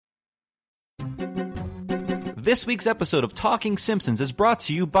This week's episode of Talking Simpsons is brought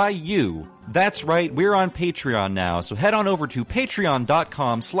to you by you. That's right, we're on Patreon now, so head on over to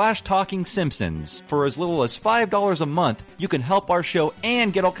patreon.com/TalkingSimpsons. For as little as $5 a month, you can help our show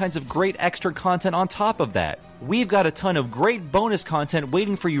and get all kinds of great extra content on top of that. We've got a ton of great bonus content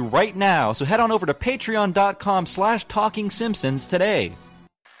waiting for you right now, so head on over to patreon.com/TalkingSimpsons today.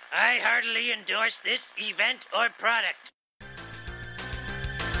 I heartily endorse this event or product.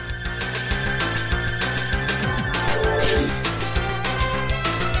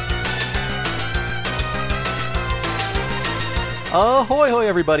 Ahoy, hoy,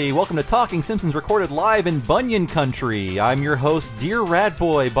 everybody! Welcome to Talking Simpsons, recorded live in Bunyan Country. I'm your host, Dear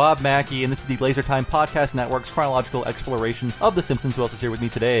Ratboy, Bob Mackey, and this is the Laser Time Podcast Network's chronological exploration of The Simpsons. Who else is here with me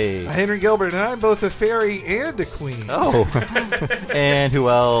today? Henry Gilbert, and I'm both a fairy and a queen. Oh. And who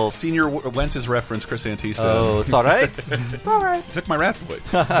else? Senior Wentz's reference, Chris Antista. Oh, it's all right. It's all right. Took my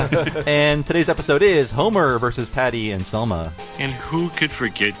Ratboy. And today's episode is Homer versus Patty and Selma. And who could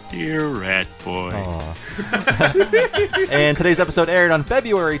forget Dear Ratboy? And today's episode aired on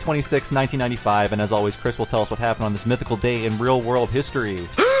February 26, 1995, and as always, Chris will tell us what happened on this mythical day in real-world history.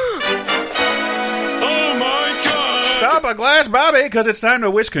 Oh my God! Stop a glass, Bobby, because it's time to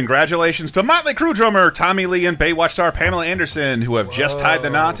wish congratulations to Motley Crue drummer Tommy Lee and Baywatch star Pamela Anderson, who have just tied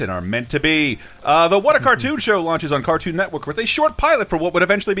the knot and are meant to be. The What a Cartoon Show launches on Cartoon Network with a short pilot for what would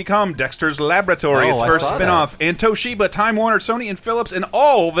eventually become Dexter's Laboratory, its first spin-off. And Toshiba, Time Warner, Sony, and Philips, and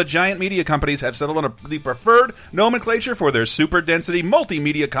all the giant media companies have settled on the preferred nomenclature for their super-density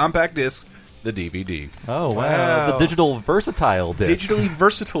multimedia compact disc, the DVD. Oh, wow. The digital versatile disc. Digitally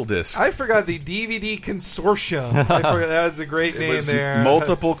versatile disc. I forgot the DVD Consortium. I forgot that was a great name there.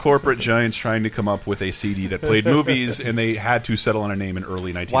 Multiple corporate giants trying to come up with a CD that played movies, and they had to settle on a name in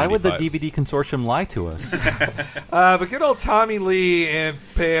early 1995. Why would the DVD Consortium lie to us? But good old Tommy Lee and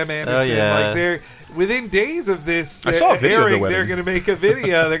Pam Anderson, like they're within days of this I saw a video airing, of the wedding. they're going to make a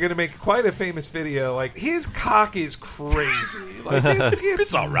video. They're going to make quite a famous video. Like, his cock is crazy. Like,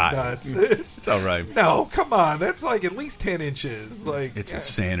 it's all right. Nuts. It's all right. No, come on. That's like at least 10 inches. Like, It's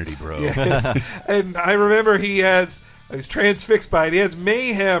insanity, bro. Yeah, and I remember he's transfixed by it. He has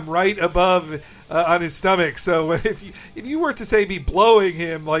mayhem right above on his stomach. So if you were to say be blowing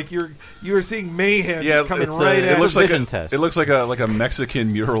him, like you were seeing mayhem just coming right at him. Test. It looks like a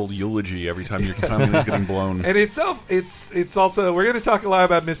Mexican mural eulogy every time your tummy is getting blown. And it's also, we're going to talk a lot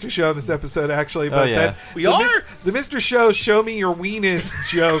about Mr. Show in this episode, actually. But the Mr. Show Me Your Weenus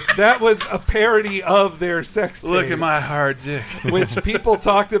joke, that was a parody of their sex tape. Look at my hard dick. Which people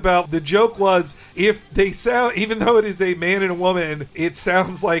talked about. The joke was, if they sound, even though it is a man and a woman, it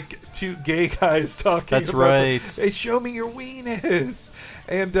sounds like two gay guys talking. That's about right. Hey, show me your weenus.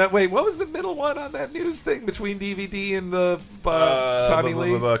 And wait, what was the middle one on that news thing between DVD and the Tommy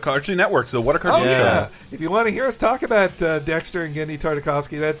Lee? Cartoon Network's the What a Cartoon Show. Show. If you want to hear us talk about Dexter and Gendy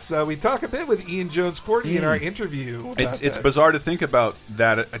Tartakovsky, that's we talk a bit with Ian Jones-Quartey in our interview. It's bizarre to think about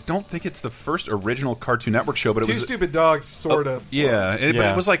that. I don't think it's the first original Cartoon Network show, but it was Two Stupid Dogs, sort of. Yeah, but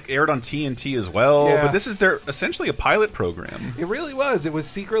it was like aired on TNT as well. Yeah. But this is essentially a pilot program. It really was. It was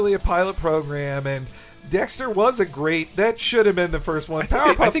secretly a pilot program, and Dexter was that should have been the first one.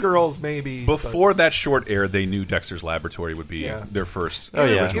 Powerpuff Girls, maybe. Before that short aired, they knew Dexter's Laboratory would be their first.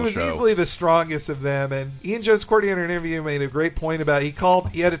 It was easily the strongest of them. And Ian Jones-Quartey in an interview made a great point about it.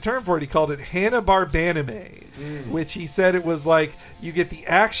 He had a term for it. He called it Hanna-Barbanime, which he said it was like you get the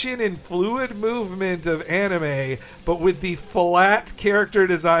action and fluid movement of anime, but with the flat character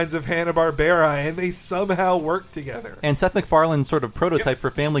designs of Hanna-Barbera, and they somehow work together. And Seth MacFarlane's sort of prototype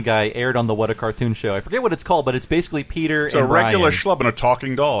for Family Guy aired on the What a Cartoon Show. I forget what it's called, but it's basically Peter and a regular Ryan. schlub and a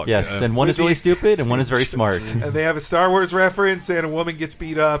talking dog. Yes, and one is really stupid and one is very smart. And they have a Star Wars reference, and a woman gets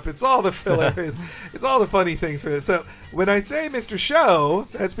beat up. It's all the filler. It's all the funny things for this. So when I say Mr. Show,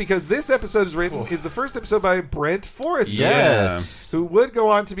 that's because this episode is the first episode by Brent Forrester. Yes. Who would go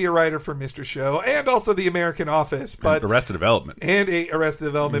on to be a writer for Mr. Show and also The American Office. But Arrested Development. Arrested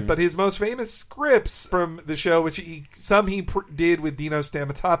Development. But his most famous scripts from the show, which he did with Dino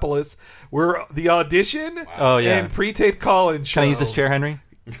Stamatopoulos, were The Audition and Pre-Tape Call-In Show. Can I use this chair, Henry?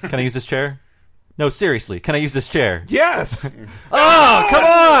 Can I use this chair? No, seriously. Can I use this chair? Yes. Oh, come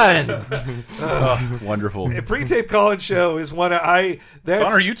on! Wonderful. A Pre-Tape Call-In Show is one of it's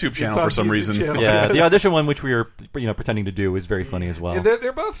on our YouTube channel for some reason. Yeah, the audition one, which we were pretending to do, is very funny as well. Yeah,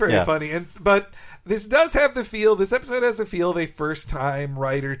 they're both very funny, but this does have the feel. This episode has the feel of a first-time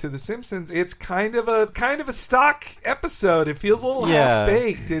writer to The Simpsons. It's kind of a stock episode. It feels a little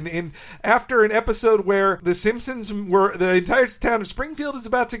half-baked, and after an episode where The Simpsons the entire town of Springfield is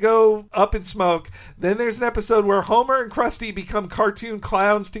about to go up in smoke, then there's an episode where Homer and Krusty become cartoon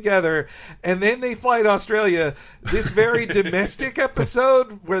clowns together, and then they fly to Australia. This very domestic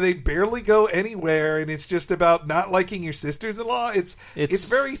episode where they barely go anywhere, and it's just about not liking your sisters-in-law. It's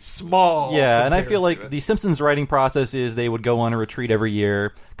very small. Yeah, and I feel like the Simpsons writing process is they would go on a retreat every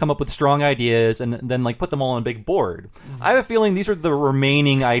year, come up with strong ideas, and then like put them all on a big board. I have a feeling these are the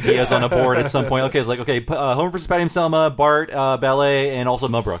remaining ideas on a board at some point. Okay, Homer versus Patty and Selma, Bart, Ballet, and also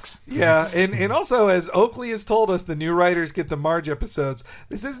Mel Brooks. Yeah, and also, as Oakley has told us, the new writers get the Marge episodes.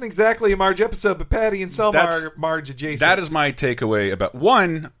 This isn't exactly a Marge episode, but Patty and Selma are Marge adjacent. That is my takeaway about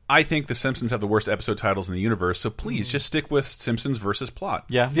one. I think The Simpsons have the worst episode titles in the universe, so please just stick with Simpsons versus plot.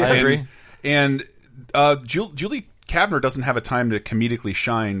 Yeah, I agree. And Julie Kavner doesn't have a time to comedically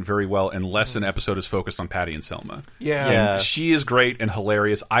shine very well unless an episode is focused on Patty and Selma. Yeah. And she is great and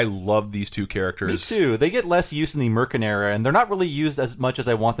hilarious. I love these two characters. Me too. They get less use in the Merkin era, and they're not really used as much as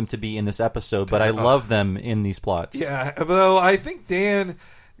I want them to be in this episode, but I love them in these plots. Yeah, though I think Dan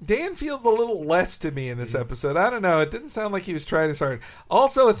feels a little less to me in this episode. I don't know. It didn't sound like he was trying as hard.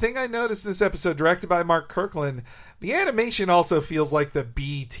 Also, a thing I noticed in this episode, directed by Mark Kirkland, the animation also feels like the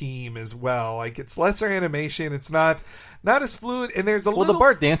B team as well. Like, it's lesser animation. It's not as fluid, and there's a little... Well, the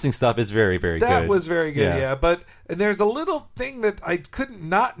Bart dancing stuff is very, very good. That was very good, yeah. But and there's a little thing that I couldn't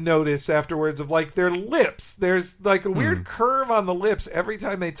not notice afterwards of, like, their lips. There's, like, a weird curve on the lips every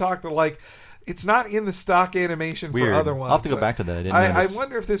time they talk. They're like... It's not in the stock animation for other ones. I'll have to go back to that. I didn't notice. I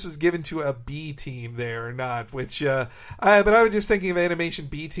wonder if this was given to a B team there or not. But I was just thinking of animation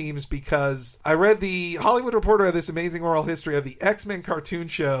B teams because I read the Hollywood Reporter had this amazing oral history of the X-Men cartoon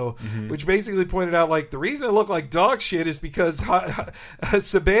show, which basically pointed out like the reason it looked like dog shit is because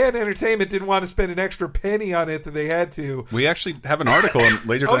Saban Entertainment didn't want to spend an extra penny on it that they had to. We actually have an article on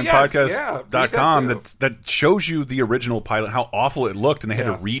LaserTimePodcast.com that shows you the original pilot, how awful it looked, and they had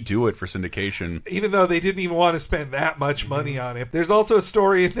to redo it for syndication. Even though they didn't even want to spend that much money on it. There's also a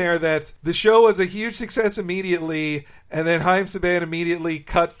story in there that the show was a huge success immediately, and then Haim Saban immediately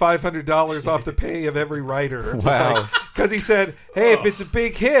cut $500 off the pay of every writer. Wow! Because he said, "Hey, if it's a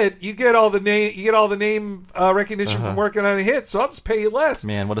big hit, you get all the name recognition from working on a hit. So I'll just pay you less."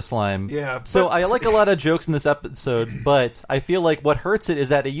 Man, what a slime! Yeah. So I like a lot of jokes in this episode, but I feel like what hurts it is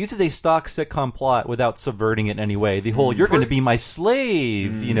that it uses a stock sitcom plot without subverting it in any way. The whole "you're going to be my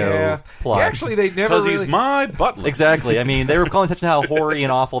slave," plot. Yeah, actually, they never because he's my butler. Exactly. I mean, they were calling attention to how hoary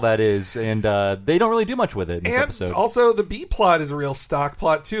and awful that is, and they don't really do much with it in this episode. Also, the B plot is a real stock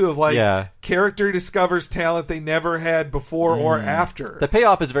plot too, of like character discovers talent they never had before or after. The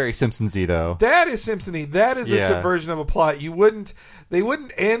payoff is very Simpsons-y, though. That is Simpson-y. That is a subversion of a plot. They wouldn't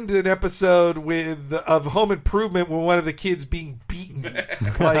end an episode of Home Improvement with one of the kids being beaten.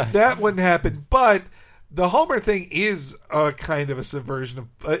 Like that wouldn't happen. But the Homer thing is a kind of a subversion of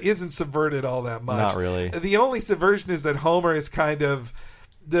isn't subverted all that much. Not really. The only subversion is that Homer is kind of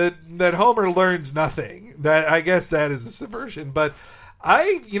that Homer learns nothing. That I guess that is the subversion. But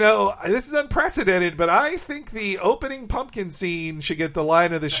this is unprecedented, but I think the opening pumpkin scene should get the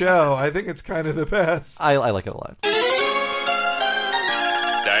line of the show. I think it's kind of the best. I like it a lot.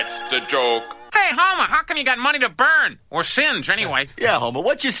 That's the joke. Hey, Homer, how come you got money to burn? Or singe, anyway? Yeah, Homer,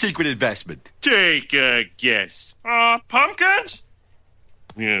 what's your secret investment? Take a guess. Pumpkins?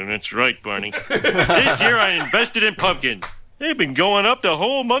 Yeah, that's right, Barney. This year I invested in pumpkins. They've been going up the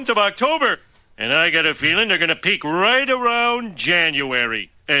whole month of October. And I got a feeling they're going to peak right around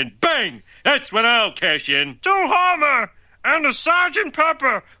January. And bang! That's when I'll cash in. To Homer! And the Sgt.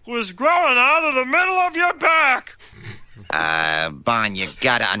 Pepper was growing out of the middle of your back. Bon, you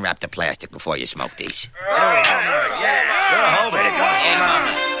gotta unwrap the plastic before you smoke these.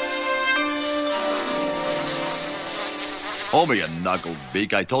 Homer, you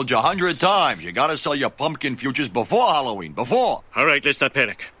knucklebeak. I told you 100 times. You gotta sell your pumpkin futures before Halloween. Before. All right, let's not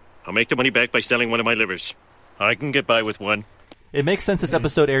panic. I'll make the money back by selling one of my livers. I can get by with one. It makes sense this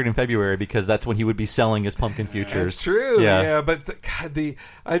episode aired in February because that's when he would be selling his pumpkin futures. That's true. Yeah, but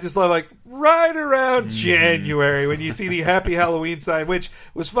I just love like right around January when you see the Happy Halloween sign, which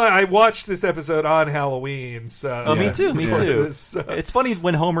was fun. I watched this episode on Halloween. So me too. It's funny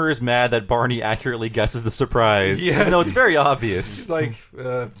when Homer is mad that Barney accurately guesses the surprise, even though it's very obvious. He's like,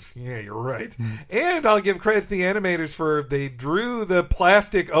 yeah, you're right. And I'll give credit to the animators for they drew the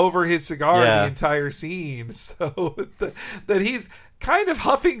plastic over his cigar the entire scene, so that he's kind of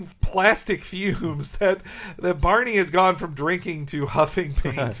huffing plastic fumes that Barney has gone from drinking to huffing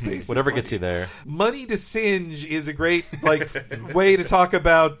paint, basically. Whatever gets you there. Money to singe is a great way to talk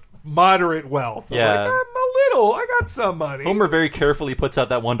about moderate wealth. Yeah. Like, I got some money. Homer very carefully puts out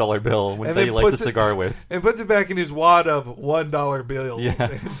that $1 bill that he lights a cigar with. And puts it back in his wad of $1 bills.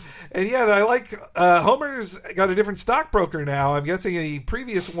 Yeah. And yeah, I like Homer's got a different stockbroker now. I'm guessing the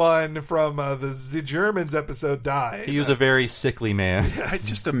previous one from the Germans episode died. He was a very sickly man.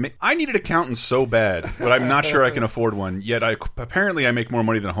 Yes. I need an accountant so bad, but I'm not sure I can afford one. Yet apparently I make more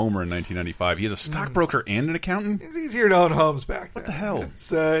money than Homer in 1995. He has a stockbroker and an accountant? It's easier to own homes back then. What the hell? It's,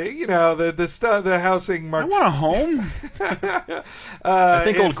 the housing market. I want a home. I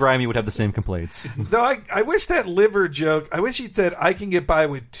think old Grimey would have the same complaints. No, I wish that liver joke, I wish he'd said, I can get by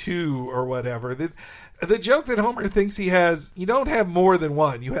with 2 or whatever. The joke that Homer thinks he has, you don't have more than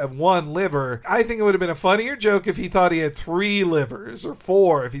one. You have 1 liver. I think it would have been a funnier joke if he thought he had 3 livers or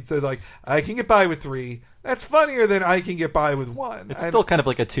 4. If he'd said, I can get by with 3. That's funnier than I can get by with 1. It's still kind of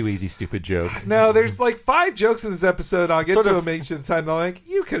like a too easy, stupid joke. No, there's 5 jokes in this episode. I'll get to them each at a time. I'm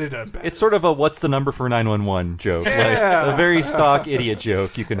you could have done better. It's sort of a what's the number for 911 joke. Yeah. A very stock idiot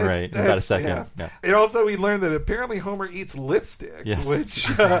joke you can write in about a second. Yeah. Yeah. And also we learned that apparently Homer eats lipstick. Yes. Which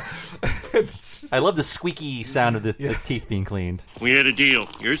I love the squeaky sound of the teeth being cleaned. We had a deal.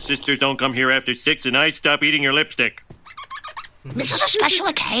 Your sisters don't come here after 6, and I stop eating your lipstick. This is a special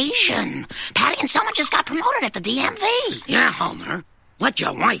occasion. Patty and Selma just got promoted at the DMV. Yeah, Homer. Let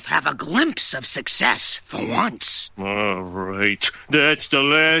your wife have a glimpse of success for once. All right. That's the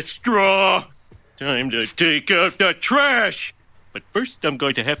last straw. Time to take out the trash. But first, I'm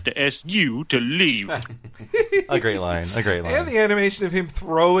going to have to ask you to leave. A great line. And the animation of him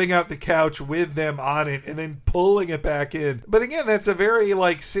throwing out the couch with them on it and then pulling it back in. But again, that's a very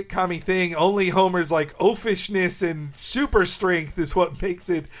sitcom-y thing. Only Homer's oafishness and super strength is what makes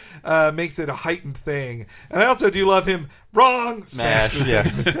it a heightened thing. And I also do love him. Wrong! Smash,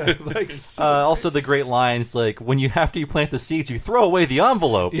 yes. Also, the great lines when after you plant the seeds, you throw away the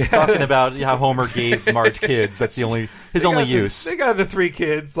envelope. Yeah, talking about how Homer gave Marge kids. That's his only use. They got the 3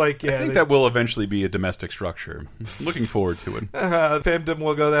 kids. I think that will eventually be a domestic structure. Looking forward to it. Femdom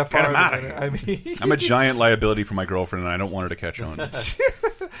will go that far. I'm a giant liability for my girlfriend, and I don't want her to catch on.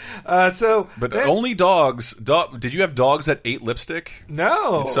 But only dogs. Did you have dogs that ate lipstick?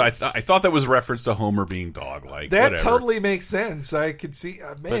 No. So I thought that was reference to Homer being dog-like. That whatever. totally makes sense. I could see,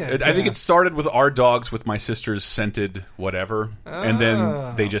 man. I think it started with our dogs with my sister's scented whatever, and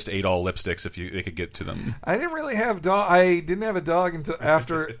then they just ate all lipsticks if they could get to them. I didn't really have I didn't have a dog until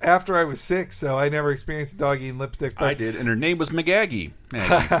after I was 6, so I never experienced a dog eating lipstick. But I did, and her name was McGaggy.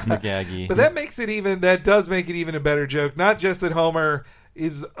 McGaggy. But that does make it even a better joke. Not just that Homer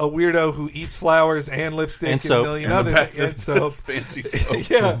is a weirdo who eats flowers and lipstick and soap. a million other things. And soap. Fancy soap.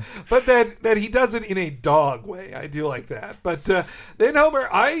 Yeah, but that he does it in a dog way. I do like that. But then Homer,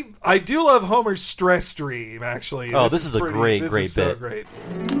 I do love Homer's stress dream, actually. Oh, this is a great bit. So great.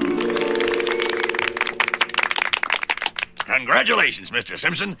 Congratulations, Mr.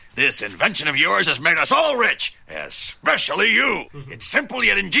 Simpson. This invention of yours has made us all rich, especially you. It's simple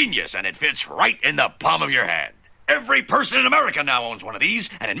yet ingenious, and it fits right in the palm of your hand. Every person in America now owns one of these,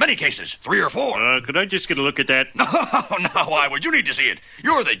 and in many cases, 3 or 4. Could I just get a look at that? No, why would you need to see it?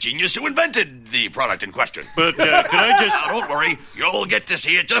 You're the genius who invented the product in question. But can I just... Now, don't worry. You'll get to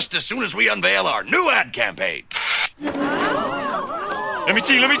see it just as soon as we unveil our new ad campaign. Let me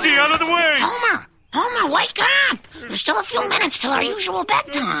see, out of the way! Homer, wake up! There's still a few minutes till our usual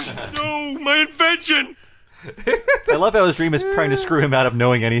bedtime. No, my invention! I love how his dream is trying to screw him out of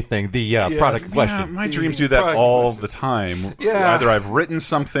knowing anything. The product in question. Yeah, my dreams do that all the time. Yeah. Either I've written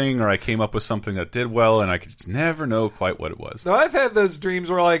something or I came up with something that did well, and I could just never know quite what it was. No, I've had those dreams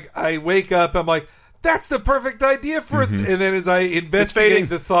where I wake up, I'm like, that's the perfect idea for it. And then as I investigate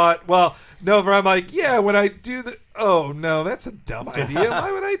the thought, I'm like, yeah, when I do the... Oh, no, that's a dumb idea.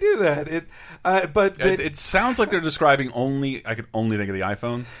 Why would I do that? It sounds like they're describing I could only think of the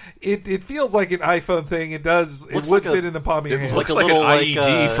iPhone. It feels like an iPhone thing. It does. It would fit in the palm of your hand. It looks like an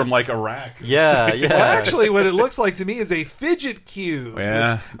IED from Iraq. Yeah. Well, actually, what it looks like to me is a fidget cube.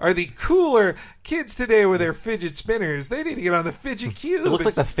 Yeah. Which are the cooler kids today with their fidget spinners. They need to get on the fidget cube. It looks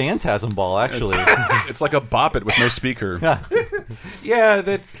like the Phantasm ball, actually. It's like a Bop It with no speaker. Yeah,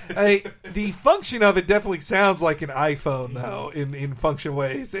 the function of it definitely sounds like an iPhone, though, in function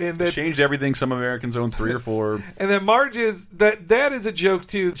ways. And that changed everything. Some Americans own 3 or 4. And then Marge is that is a joke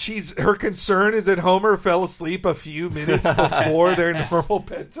too. Her concern is that Homer fell asleep a few minutes before their normal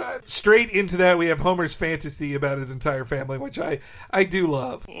bedtime. Straight into that, we have Homer's fantasy about his entire family, which I do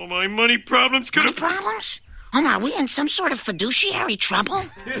love. All my money problems Money problems? Are we in some sort of fiduciary trouble?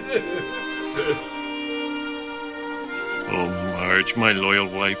 Oh, Marge, my loyal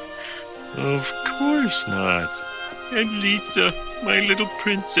wife. Of course not. And Lisa, my little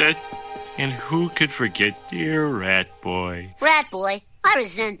princess. And who could forget dear Rat Boy? Rat Boy, I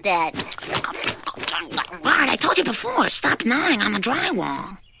resent that. Bart, I told you before, stop gnawing on the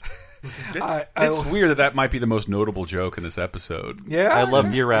drywall. It's weird that might be the most notable joke in this episode. Yeah, I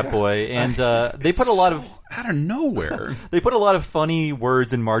love Dear Rat Boy, and they put a lot of out of nowhere. They put a lot of funny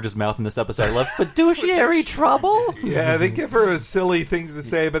words in Marge's mouth in this episode. I love fiduciary trouble. Yeah, they give her silly things to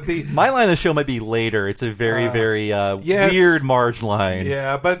say, but my line of the show might be later. It's a very weird Marge line.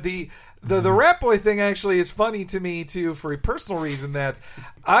 Yeah, but the Rat Boy thing actually is funny to me too, for a personal reason. That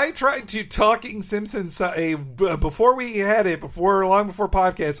I tried to Talking Simpsons before we had it, long before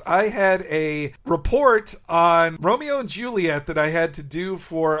podcasts. I had a report on Romeo and Juliet that I had to do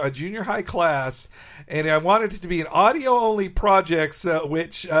for a junior high class, and I wanted it to be an audio only project,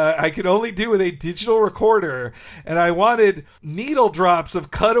 which I could only do with a digital recorder, and I wanted needle drops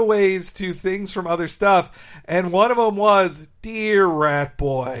of cutaways to things from other stuff, and one of them was Dear Rat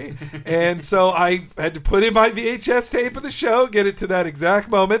Boy. And so I had to put in my VHS tape of the show, get it to that exact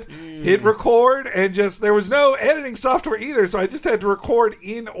moment, hit record, and there was no editing software either, so I just had to record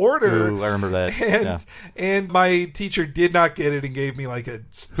in order. Ooh, I remember that. And my teacher did not get it and gave me like a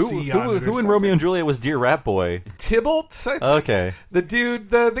C on it. Who in Romeo and Juliet was Dear Rat Boy? Tybalt, I think. Okay. The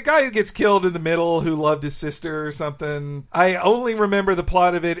dude, the guy who gets killed in the middle, who loved his sister or something. I only remember the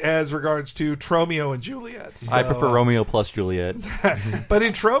plot of it as regards to Tromeo and Juliet. So, I prefer Romeo plus Juliet. But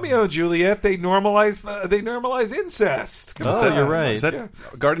in Tromeo and Juliet, they normalize incest. Oh, you're right. Is that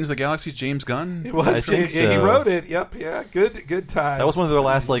Guardians of the Galaxy's James Gunn? It was. I think so. He wrote it. Yep. Yeah. Good time. That was one of their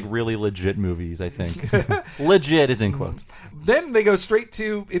last really legit movies, I think. Legit is in quotes. Then they go straight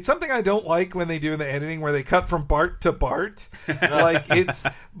to, it's something I don't like when they do in the editing, where they cut from Bart to Bart. But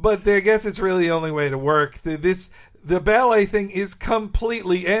I guess it's really the only way to work. The ballet thing is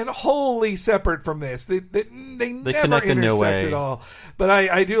completely and wholly separate from this. They never intersect at all. But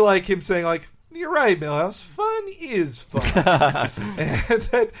I do like him saying, like, you're right, Milhouse. Fun is fun.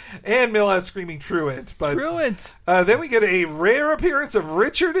 and Milhouse screaming truant. But, truant. Then we get a rare appearance of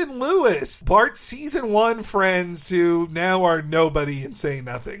Richard and Lewis, Bart's season 1 friends who now are nobody and say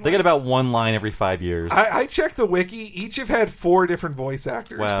nothing. They get about one line every 5 years. I checked the wiki. Each have had 4 different voice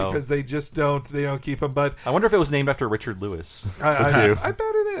actors because they just don't keep them. But I wonder if it was named after Richard Lewis. I bet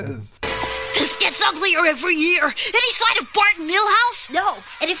it is. This gets uglier every year. Any sign of Bart and Milhouse? No.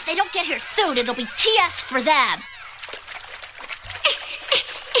 And if they don't get here soon, it'll be TS for them.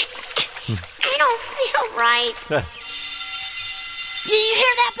 I don't feel right. Did you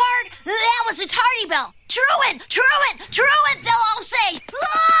hear that, Bart? That was a tardy bell. Truant, they'll all say.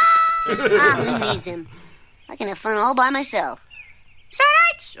 Who needs him? I can have fun all by myself.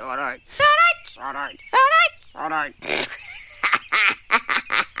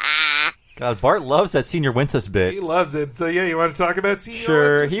 God, Bart loves that Senior Wences bit. He loves it. So, yeah, you want to talk about Senior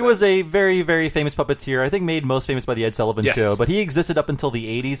Sure. Wences? He was a very, very famous puppeteer. I think made most famous by the Ed Sullivan Show. But he existed up until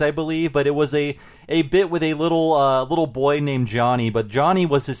the 80s, I believe. But it was a bit with a little boy named Johnny. But Johnny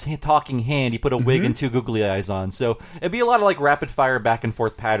was his talking hand. He put a wig and 2 googly eyes on. So it'd be a lot of rapid fire back and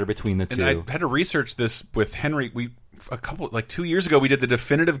forth patter between the two. And I had to research this with Henry. 2 years ago, we did the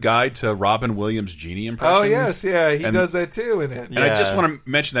definitive guide to Robin Williams' genie impressions. Oh, yes, yeah, he does that too in it. And I just want to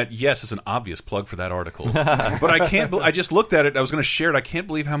mention that, yes, it's an obvious plug for that article. But I can't, I just looked at it, I was going to share it, I can't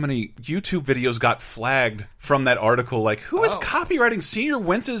believe how many YouTube videos got flagged from that article. Like, who is copywriting Senior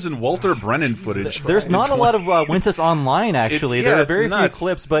Wences and Walter Brennan footage? There's not a lot of Wences online, actually. There are very few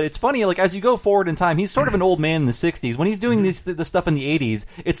clips, but it's funny, as you go forward in time, he's sort of an old man in the 60s. When he's doing the stuff in the 80s,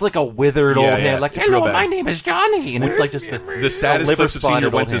 it's like a withered old head, like, hello, my name is Johnny. And it's like just the saddest clips of Senior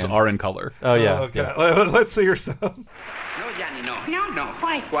Wences are in color. Oh, yeah. Okay. Yeah. Let's see your son. No, Johnny, no. No.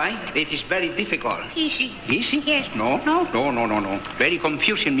 Why? It is very difficult. Easy? Yes. No. Very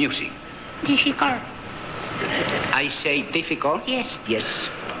confusing music. Difficult. I say difficult? Yes.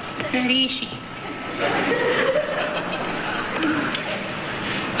 Very easy.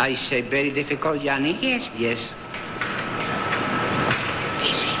 I say very difficult, Johnny? Yes.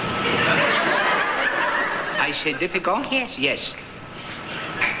 I say difficult? Yes.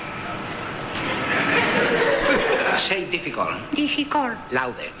 Say difficult. Difficult.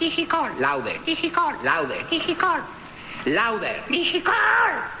 Louder. Difficult. Louder. Difficult. Louder. Difficult. Louder. Difficult.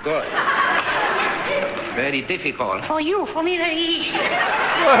 Good. Very difficult. For you, for me, very easy. There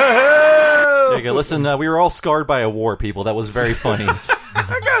you go. Listen, we were all scarred by a war, people. That was very funny.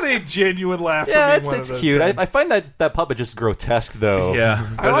 I got a genuine laugh. Yeah, from it's cute. I find that puppet just grotesque, though. Yeah,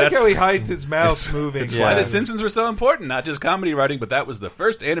 I like how he hides his mouth moving. It's why the Simpsons were so important, not just comedy writing, but that was the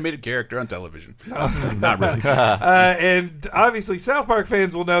first animated character on television. Not really. And obviously, South Park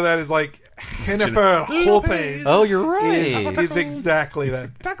fans will know that as like Jennifer Lopez. Oh, you're right. Is exactly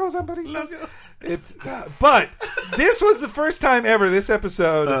that. Taco somebody loves you. But this was the first time ever this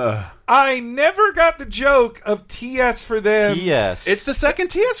episode. I never got the joke of TS for them. TS. It's the second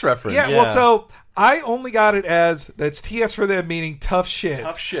TS reference. Yeah, well, so I only got it as that's TS for them, meaning tough shit.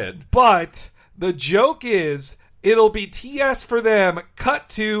 Tough shit. But the joke is it'll be TS for them, cut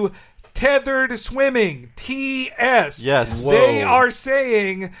to tethered swimming. TS. Yes. They are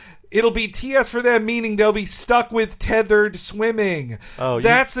saying it'll be TS for them, meaning they'll be stuck with tethered swimming. Oh,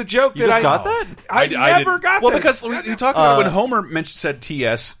 that's the joke you just got that? I never got that. Well, because we talked about when Homer said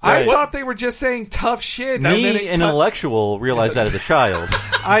TS. I thought they were just saying tough shit. Me, an intellectual, realized that as a child.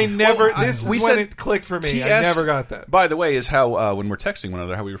 I never. This is when it clicked for me. I never got that. By the way, is how when we're texting one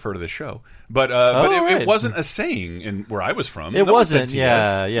another, how we refer to this show. But it wasn't a saying in where I was from. It wasn't.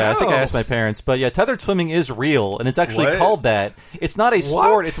 Yeah. No. I think I asked my parents, but yeah, tethered swimming is real, and it's actually called that. It's not a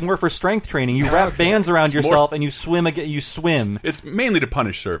sport. It's more for strength training. You wrap bands around yourself and you swim. You swim. It's mainly to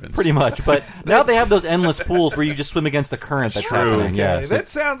punish servants, pretty much. But now they have those endless pools where you just swim against the current. That's happening. Okay. Yeah, that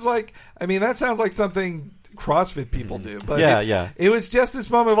sounds like. I mean, that sounds like something CrossFit people do. But it was just this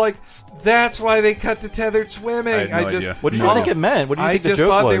moment of like, that's why they cut to tethered swimming. I had no idea. What did you think it meant? What do you think the joke was? I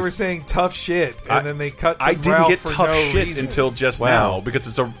just thought they were saying tough shit, and then they cut to I didn't get for tough no shit reason. until just now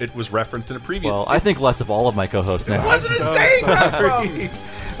because it was referenced in a previous. Well, I think less of all of my co-hosts now. It wasn't a saying. Let's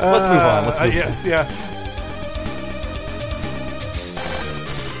move on. Let's move on. Yes, yeah.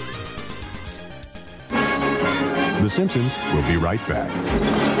 The Simpsons will be right back.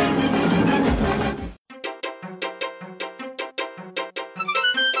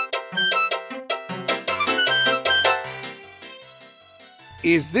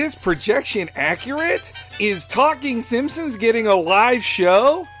 Is this projection accurate? Is Talking Simpsons getting a live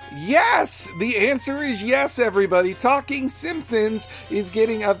show? Yes! The answer is yes, everybody. Talking Simpsons is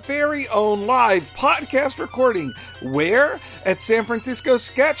getting a very own live podcast recording. Where? At San Francisco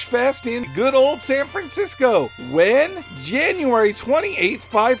Sketch Fest in good old San Francisco. When? January 28th,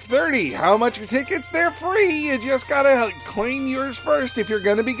 5:30. How much are tickets? They're free. You just gotta claim yours first if you're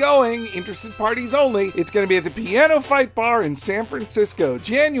gonna be going. Interested parties only. It's gonna be at the Piano Fight Bar in San Francisco,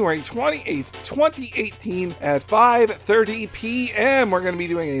 January 28th, 2018 at 5:30 p.m. We're gonna be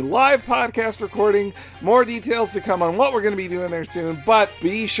doing a live podcast recording. More details to come on what we're going to be doing there soon, but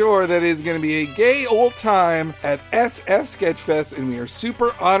be sure that it is going to be a gay old time at SF Sketchfest, and we are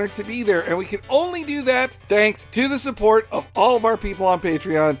super honored to be there, and we can only do that thanks to the support of all of our people on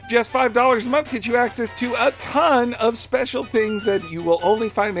Patreon. Just $5 a month gets you access to a ton of special things that you will only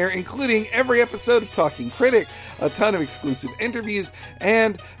find there, including every episode of Talking Critic, a ton of exclusive interviews,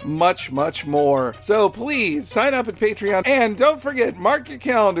 and much, much more. So please sign up at Patreon, and don't forget, mark your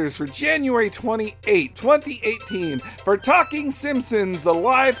calendars for January 28, 2018 for Talking Simpsons, the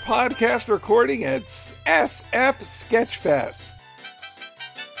live podcast recording at SF Sketchfest.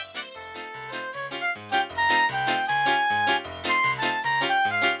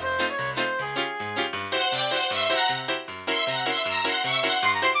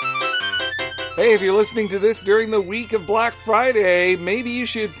 Hey, if you're listening to this during the week of Black Friday, maybe you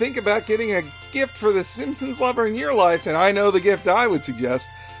should think about getting a gift for the Simpsons lover in your life, and I know the gift I would suggest.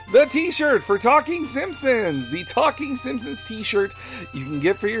 The t-shirt for Talking Simpsons. The Talking Simpsons t-shirt you can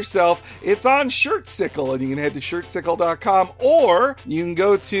get for yourself. It's on Shirtsicle, and you can head to shirtsicle.com, or you can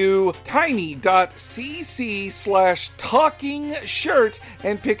go to tiny.cc/talkingshirt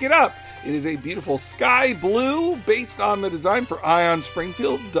and pick it up. It is a beautiful sky blue based on the design for Ion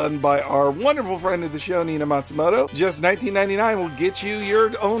Springfield, done by our wonderful friend of the show, Nina Matsumoto. Just $19.99 will get you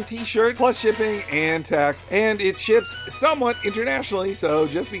your own t-shirt, plus shipping and tax. And it ships somewhat internationally, so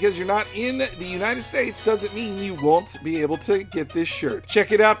just because you're not in the United States doesn't mean you won't be able to get this shirt.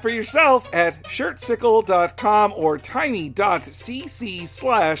 Check it out for yourself at shirtsicle.com or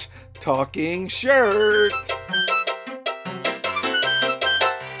tiny.cc/talkingshirt.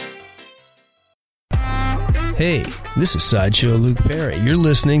 Hey, this is Sideshow Luke Perry. You're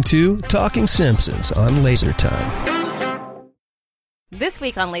listening to Talking Simpsons on Laser Time. This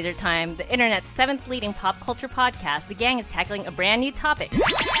week on Laser Time, the internet's seventh leading pop culture podcast, the gang is tackling a brand new topic.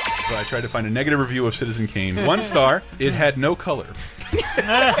 So I tried to find a negative review of Citizen Kane. 1 star. It had no color.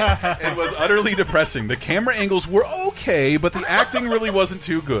 It was utterly depressing. The camera angles were okay, but the acting really wasn't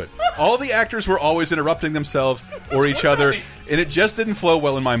too good. All the actors were always interrupting themselves or each other, and it just didn't flow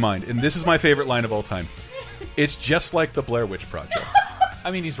well in my mind. And this is my favorite line of all time. It's just like the Blair Witch Project.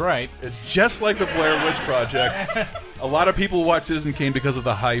 I mean, he's right. It's just like the Blair Witch Project. A lot of people watch Citizen Kane because of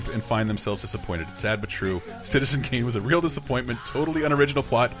the hype and find themselves disappointed. It's sad but true. Citizen Kane was a real disappointment, totally unoriginal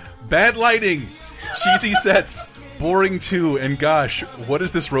plot, bad lighting, cheesy sets, boring too, and gosh, what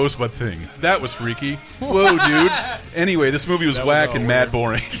is this rosebud thing? That was freaky. Whoa, dude. Anyway, this movie was whack and mad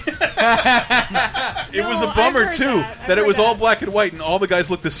boring. It was a bummer, too, that it was all black and white and all the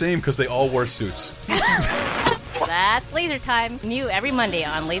guys looked the same because they all wore suits. That's Laser Time. New every Monday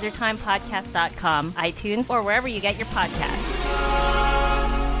on lasertimepodcast.com, iTunes, or wherever you get your podcasts.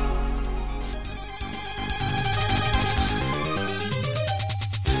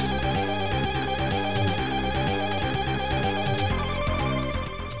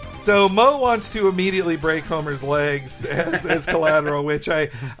 So Moe wants to immediately break Homer's legs as collateral, which I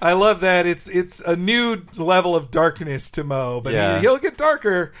love that. It's a new level of darkness to Moe, but he'll get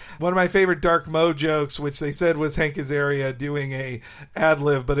darker. One of my favorite Dark Moe jokes, which they said was Hank Azaria doing a ad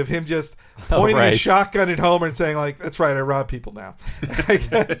lib, but of him just pointing a shotgun at Homer and saying like, "That's right, I rob people now." I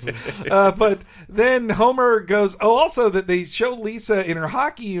guess. But then Homer goes, also that they show Lisa in her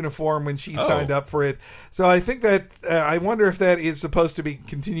hockey uniform when she signed up for it. So I think that I wonder if that is supposed to be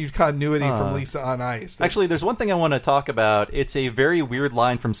continued continuity from Lisa on Ice. Actually, there's one thing I want to talk about. It's a very weird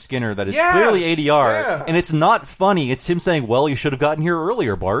line from Skinner that is clearly ADR, and it's not funny. It's him saying, "Well, you should have gotten here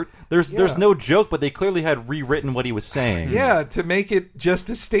earlier, Bart." There's no joke, but they clearly had rewritten what he was saying. Yeah, to make it just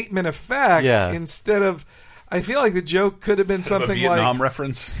a statement of fact instead of... I feel like the joke could have been something like a Vietnam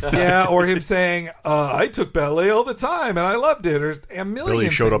reference. Yeah, or him saying, I took ballet all the time and I loved it, or a million Billy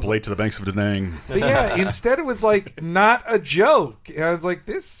showed things. up late to the banks of Da Nang. But yeah, instead it was like not a joke. And I was like,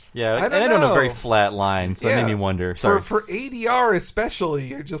 this... Yeah, I don't know. A very flat line, so that made me wonder. Sorry. For ADR especially,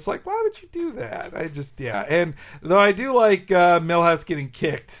 you're just like, why would you do that? And though I do like Milhouse getting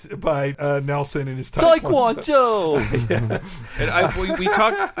kicked by Nelson in his Taekwondo. And we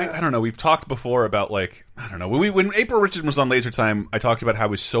talked, I don't know, we've talked before about like, I don't know, when April Richardson was on Laser Time, I talked about how I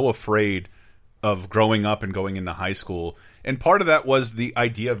was so afraid of growing up and going into high school. And part of that was the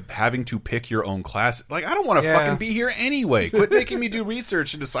idea of having to pick your own class. Like, I don't want to fucking be here anyway. Quit making me do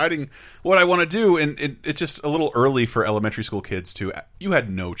research and deciding what I want to do. And it's just a little early for elementary school kids to... You had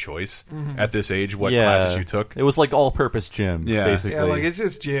no choice at this age what classes you took. It was like all-purpose gym, basically. Yeah, like it's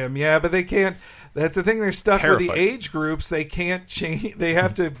just gym. Yeah, but they can't... That's the thing. They're stuck with the age groups. They can't change. They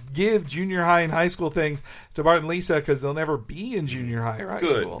have to give junior high and high school things to Bart and Lisa because they'll never be in junior high or high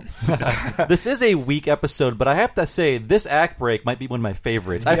school. This is a weak episode, but I have to say this act break might be one of my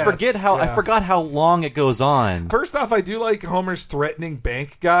favorites. I forgot how long it goes on. First off, I do like Homer's threatening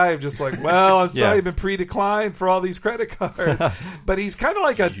bank guy of just like, well, I'm sorry, I've been pre-declined for all these credit cards. But he's kind of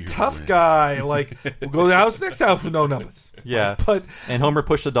like a tough guy. Like, we'll go to the house next house with no numbers. Yeah, and Homer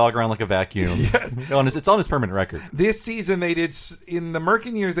pushed the dog around like a vacuum. It's on his permanent record. This season, they did in the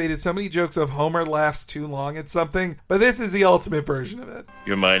Merkin years. They did so many jokes of Homer laughs too long at something, but this is the ultimate version of it.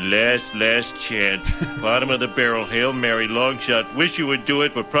 You're my last chance. Bottom of the barrel, Hail Mary, long shot. Wish you would do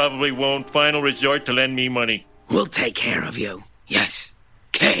it, but probably won't. Final resort to lend me money. We'll take care of you. Yes,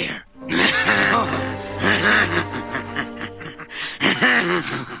 care.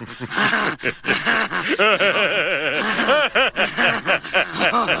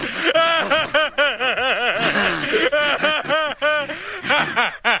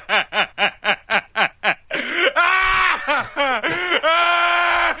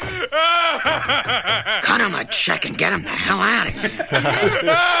 Cut him a check and get him the hell out of here.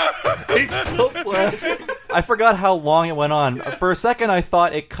 He's still laughing. I forgot how long it went on. For a second, I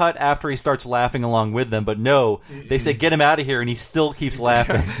thought it cut after he starts laughing along with them, but no, they say get him out of here, and he still keeps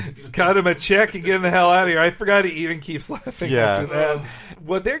laughing. Just cut him a check and get him the hell out of here. I forgot he even keeps laughing after that.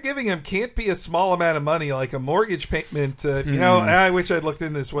 What they're giving him can't be a small amount of money, like a mortgage payment. I wish I'd looked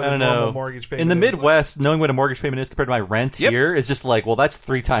into this. What a normal mortgage payment in the is. Midwest, knowing what a mortgage payment is compared to my rent here is just like, well, that's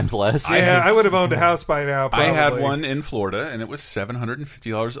 3 times less. Yeah, I would have owned a house by now. Probably. I had one in Florida, and it was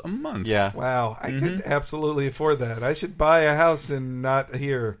 $750 a month. Yeah, wow, I could absolutely afford that. I should buy a house and not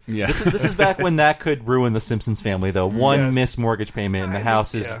here. Yeah, this is back when that could ruin the Simpsons family, though. One missed mortgage payment, and the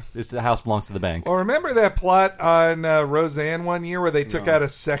house the house belongs to the bank. Well, remember that plot on Roseanne one year where they took out a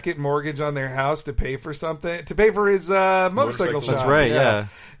second mortgage on their house to pay for something, to pay for his motorcycle shop. That's right. Yeah.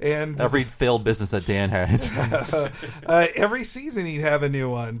 And every failed business that Dan had. Every season he'd have a new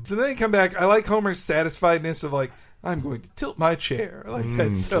one. So then they come back. I like Homer's satisfiedness of like, I'm going to tilt my chair like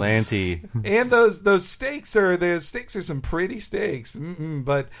that. So, slanty. And those steaks are some pretty steaks.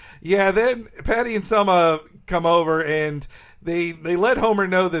 But yeah, then Patty and Selma come over and they let Homer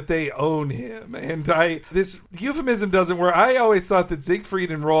know that they own him. And this euphemism doesn't work. I always thought that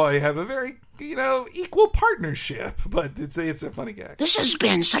Siegfried and Roy have a very equal partnership. But it's a funny gag. This has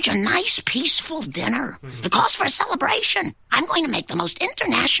been such a nice, peaceful dinner. It calls for a celebration. I'm going to make the most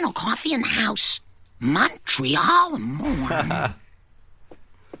international coffee in the house. Montreal morn.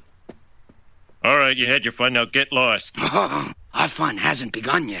 All right, you had your fun. Now get lost. Our fun hasn't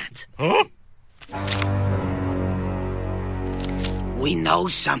begun yet. Huh? We know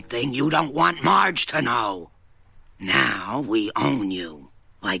something you don't want Marge to know. Now we own you,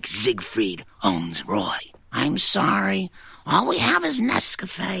 like Siegfried owns Roy. I'm sorry. All we have is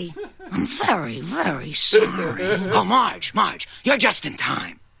Nescafe. I'm very, very sorry. Oh, Marge, you're just in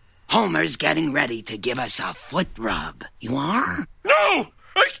time. Homer's getting ready to give us a foot rub. You are? No!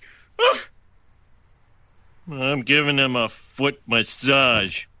 I'm giving him a foot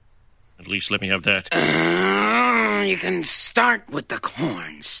massage. At least let me have that. You can start with the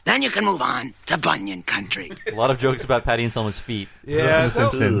corns. Then you can move on to Bunyan Country. A lot of jokes about Patty and Selma's feet. Yeah, The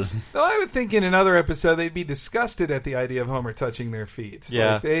Simpsons. No, I would think in another episode they'd be disgusted at the idea of Homer touching their feet.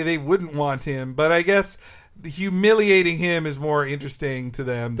 Yeah. Like, they wouldn't want him, but I guess humiliating him is more interesting to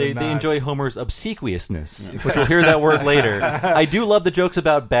them. They than not. enjoy Homer's obsequiousness, which we'll hear that word later. I do love the jokes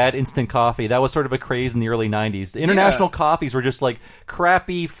about bad instant coffee. That was sort of a craze in the early 90s. The international coffees were just like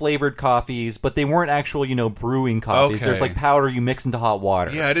crappy flavored coffees, but they weren't actual, brewing coffees. Okay. There's like powder you mix into hot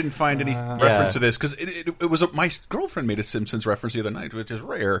water. Yeah, I didn't find any reference to this because it was my girlfriend made a Simpsons reference the other night, which is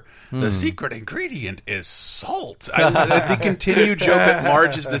rare. The secret ingredient is salt. The continued joke that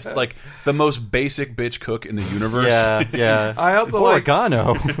Marge is this like the most basic bitch cook in the universe. Yeah. I also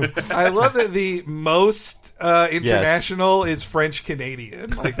Oregano. I love that the most international is French Canadian.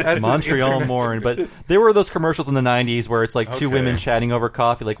 Like that's Montreal morn. But there were those commercials in the 90s where it's like two women chatting over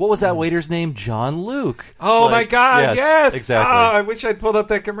coffee. Like, what was that waiter's name? John Luke. Oh my God! Yes, exactly. Oh, I wish I'd pulled up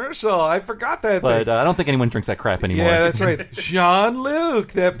that commercial. I forgot that. But I don't think anyone drinks that crap anymore. Yeah, that's right. Jean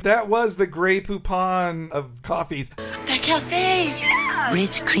Luc. That was the Grey Poupon of coffees. The cafe.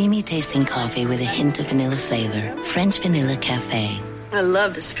 Rich, creamy tasting coffee with a hint of vanilla flavor. French Vanilla Cafe. I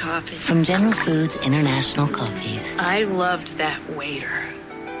love this coffee. From General Foods International Coffees. I loved that waiter.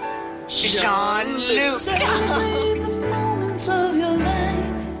 Jean-Luc.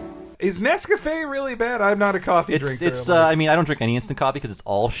 Is Nescafe really bad? I'm not a coffee drinker. I mean, I don't drink any instant coffee because it's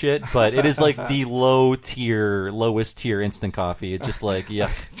all shit, but it is like the lowest tier instant coffee. It's just like, yeah.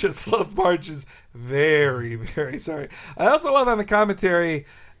 Just love Marge's very, very sorry. I also love on the commentary,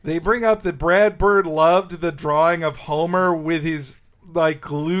 they bring up that Brad Bird loved the drawing of Homer with his like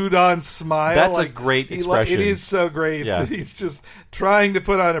glued on smile. That's like, a great expression. It is so great that he's just trying to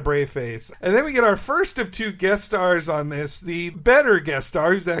put on a brave face. And then we get our first of two guest stars on this, the better guest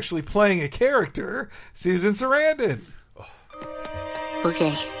star who's actually playing a character, Susan Sarandon.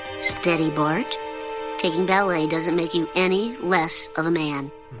 Okay, steady, Bart. Taking ballet doesn't make you any less of a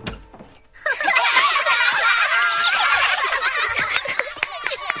man.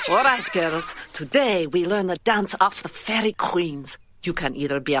 All right, girls. Today we learn the dance of the fairy queens. You can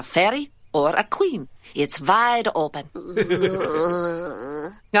either be a fairy or a queen. It's wide open.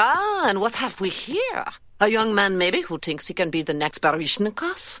 And what have we here? A young man, maybe, who thinks he can be the next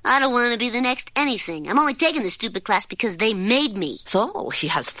Baryshnikov? I don't want to be the next anything. I'm only taking this stupid class because they made me. So, he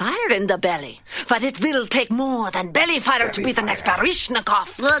has fire in the belly. But it will take more than belly fire to be the next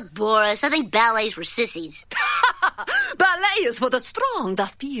Baryshnikov. Look, Boris, I think ballets were sissies. Ballet is for the strong, the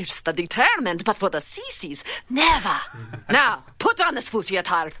fierce, the determined, but for the sissies, never. Now, put on the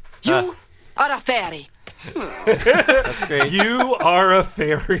sfoosiatard. You are a fairy. That's great. You are a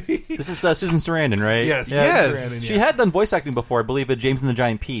fairy. This is Susan Sarandon, right? Yes. Sarandon, she had done voice acting before, I believe, at James and the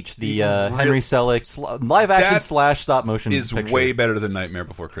Giant Peach, the Henry Selick live action / stop motion is picture. way better than Nightmare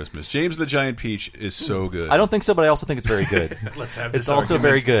Before Christmas. James and the Giant Peach is so good. I don't think so, but I also think it's very good. Let's have this It's also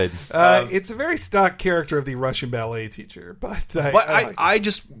argument. very good. It's a very stock character of the Russian ballet teacher, but I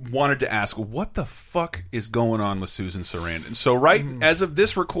just wanted to ask, what the fuck is going on with Susan Sarandon? So as of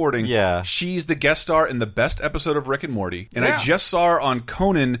this recording, she's the guest star in the best episode of Rick and Morty, and I just saw her on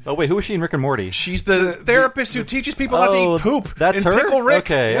Conan. Oh wait, who is she in Rick and Morty? She's the therapist who teaches people not to eat poop. That's in her? Pickle Rick.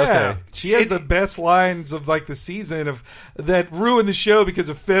 Okay. She has the best lines of like the season of that ruined the show because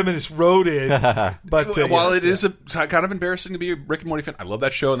a feminist wrote it. But while it is kind of embarrassing to be a Rick and Morty fan, I love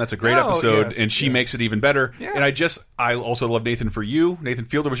that show, and that's a great episode, and she makes it even better. Yeah. And I also love Nathan For You. Nathan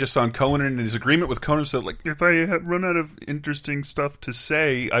Fielder was just on Conan, and his agreement with Conan said, like, if I run out of interesting stuff to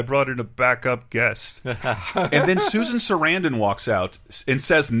say, I brought in a backup guest. And then Susan Sarandon walks out and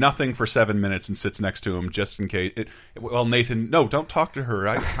says nothing for 7 minutes and sits next to him just in case. Well, Nathan, no, don't talk to her.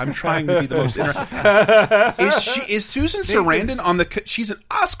 I'm trying to be the most interesting. Is Susan Sarandon on the? She's an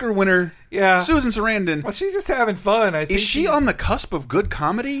Oscar winner. Yeah, Susan Sarandon. Well, she's just having fun. I think is she on the cusp of good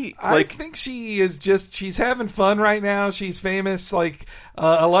comedy? I think she is she's having fun right now. She's famous. Like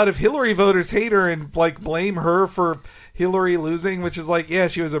a lot of Hillary voters hate her and like blame her for Hillary losing, which is like, yeah,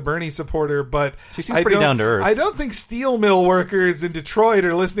 she was a Bernie supporter, but she seems pretty down to earth. I don't think steel mill workers in Detroit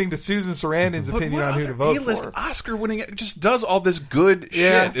are listening to Susan Sarandon's opinion on who to vote A-list for. Oscar winning just does all this good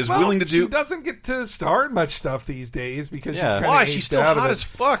shit. Is willing to do. She doesn't get to star in much stuff these days because she's kind why of she's still hot as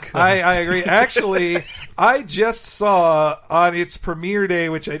fuck. I agree. Actually, I just saw on its premiere day,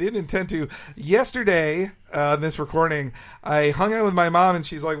 which I didn't intend to, yesterday on this recording, I hung out with my mom and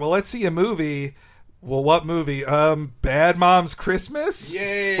she's like, well, let's see a movie. Well, what movie? Bad Moms Christmas?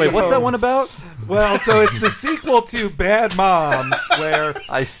 Yay! Wait, what's that one about? Well, so it's the sequel to Bad Moms, where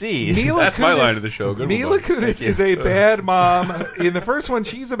I see. That's my line of the show. Good Mila Kunis is a bad mom. In the first one,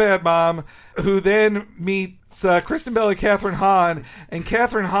 she's a bad mom who then meets Kristen Bell and Katherine Hahn. And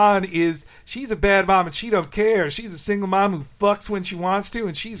Katherine Hahn she's a bad mom and she don't care. She's a single mom who fucks when she wants to,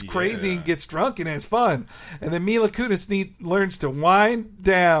 and she's crazy and gets drunk and has fun. And then Mila Kunis learns to wind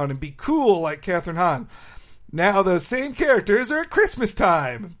down and be cool like Katherine Hahn. Now those same characters are at Christmas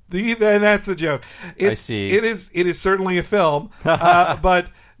time. And that's the joke. I see. It is certainly a film, but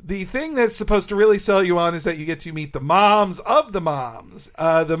the thing that's supposed to really sell you on is that you get to meet the moms of the moms.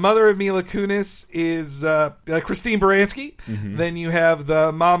 The mother of Mila Kunis is Christine Baranski. Mm-hmm. Then you have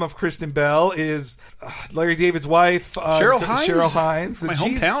the mom of Kristen Bell is Larry David's wife, Cheryl Hines. My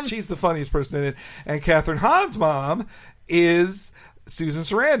hometown. She's the funniest person in it. And Katherine Hahn's mom is Susan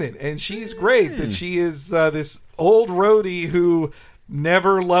Sarandon, and she's great. That she is this old roadie who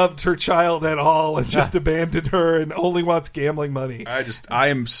never loved her child at all and just abandoned her and only wants gambling money. I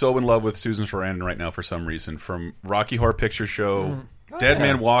am so in love with Susan Sarandon right now for some reason. From Rocky Horror Picture Show, Dead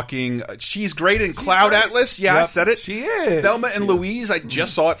Man Walking. She's great in Cloud Atlas. Yeah, I said it. She is. Thelma and Louise. I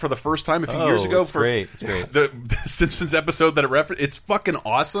just saw it for the first time a few years ago. It's great. It's great. The Simpsons episode that it referenced. It's fucking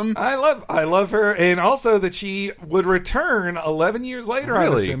awesome. I love her, and also that she would return 11 years later on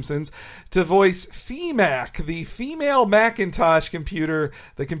The Simpsons to voice FEMAC, the female Macintosh computer,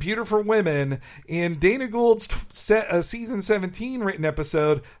 the computer for women. In Dana Gould's season 17 written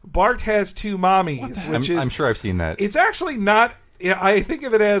episode, Bart Has Two Mommies, I'm sure I've seen that. It's actually not. I think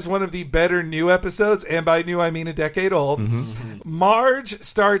of it as one of the better new episodes, and by new I mean a decade old. Mm-hmm. Marge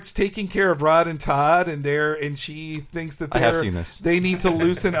starts taking care of Rod and Todd, and she thinks that I have seen this. They need to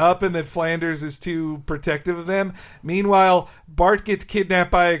loosen up, and that Flanders is too protective of them. Meanwhile, Bart gets kidnapped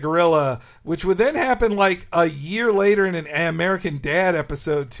by a gorilla, which would then happen like a year later in an American Dad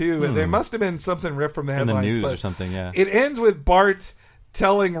episode too. And there must have been something ripped from the headlines in the news or something. Yeah, it ends with Bart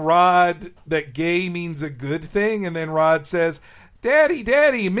telling Rod that gay means a good thing, and then Rod says, Daddy,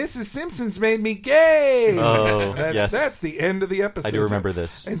 Mrs. Simpson's made me gay. Oh, yes. That's the end of the episode. I do remember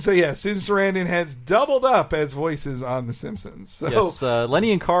this. And so, yeah, Susan Sarandon has doubled up as voices on The Simpsons. So, yes,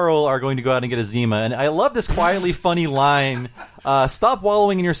 Lenny and Carl are going to go out and get a Zima. And I love this quietly funny line. Stop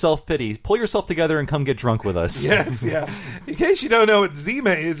wallowing in your self-pity. Pull yourself together and come get drunk with us. Yes, yeah. In case you don't know what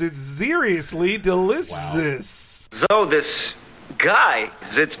Zima is, it's seriously delicious. Wow. So this guy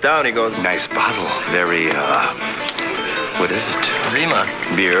sits down, he goes, nice bottle. Very, what is it? Zima.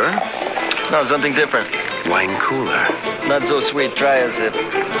 Beer? No, something different. Wine cooler. Not so sweet. Try a zip.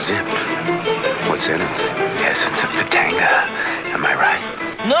 Zip? What's in it? Yes, it's a Patanga. Am I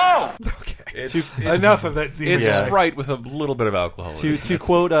right? No! Okay. Enough of that Zima. It's Sprite with a little bit of alcohol. To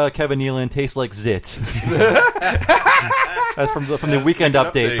quote Kevin Nealon, tastes like zit. That's from the Weekend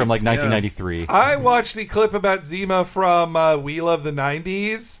Update from like 1993. I watched the clip about Zima from We Love the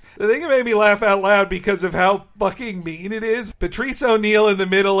 90s. The thing that made me laugh out loud because of how fucking mean it is, Patrice O'Neill in the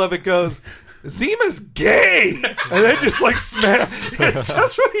middle of it goes, Zima's gay! And then just like smash.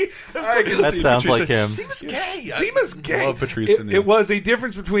 That's what he says. That sounds like him. Zima's gay! Zima's gay! I love Patrice O'Neill. It was a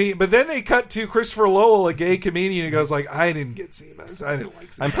difference between, but then they cut to Christopher Lowell, a gay comedian, who goes like, I didn't get Zimas. I didn't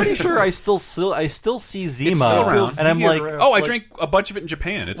like Zimas. I'm pretty sure I still see Zima. It's still and I'm like, I drank a bunch of it in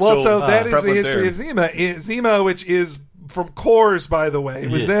Japan. It's well, still so that is the history there. of Zima. Zima, which is from Coors, by the way.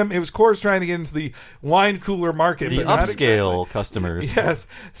 It was them. It was Coors trying to get into the wine cooler market. The but not upscale exactly. customers. Yes.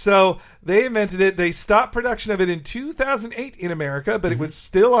 So they invented it. They stopped production of it in 2008 in America, but it was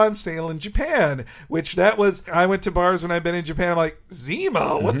still on sale in Japan, which that was, I went to bars when I've been in Japan. I'm like,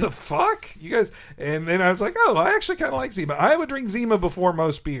 Zima, what the fuck? You guys, and then I was like, oh, I actually kind of like Zima. I would drink Zima before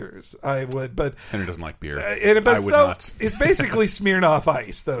most beers. I would, but Henry doesn't like beer. But I would not. It's basically Smirnoff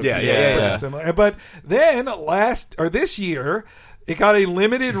Ice, though. Yeah. Similar. But then this year, it got a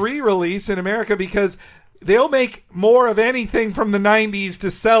limited re-release in America because they'll make more of anything from the 90s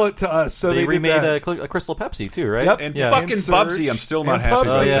to sell it to us. So they remade a Crystal Pepsi too, right? Yep. And fucking Bubsy, I'm still not happy.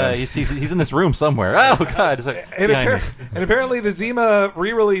 Oh yeah, he's in this room somewhere. Oh god. And apparently the Zima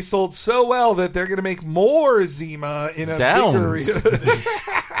re-release sold so well that they're going to make more Zima in a bigger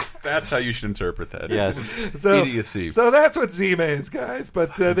That's how you should interpret that. Yes. Idiocy. So that's what Zima is, guys.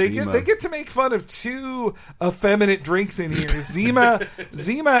 But they get to make fun of two effeminate drinks in here.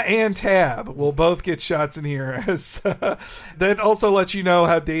 Zima and Tab will both get shots in here. That also lets you know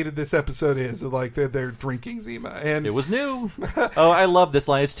how dated this episode is. Like they're drinking Zima, and it was new. Oh, I love this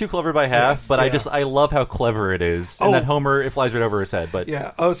line. It's too clever by half, but I love how clever it is, and that Homer, it flies right over his head. But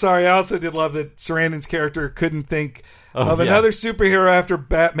yeah. Oh, sorry. I also did love that Sarandon's character couldn't think of another superhero after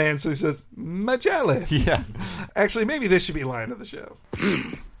Batman, so he says, Magellan. Yeah. Actually, maybe this should be line of the show.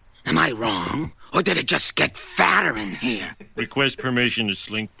 Am I wrong? Or did it just get fatter in here? Request permission to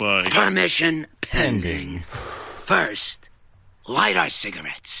slink by. Permission pending. First, light our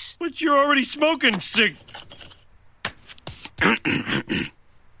cigarettes. But you're already smoking,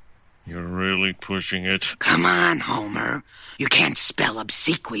 You're really pushing it. Come on, Homer. You can't spell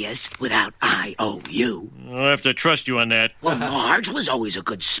obsequious without I-O-U. I'll have to trust you on that. Well, Marge was always a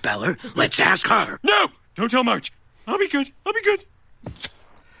good speller. Let's ask her. No! Don't tell Marge. I'll be good.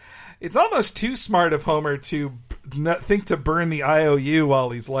 It's almost too smart of Homer to think to burn the IOU while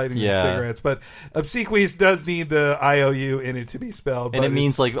he's lighting the cigarettes, but obsequious does need the IOU in it to be spelled. And it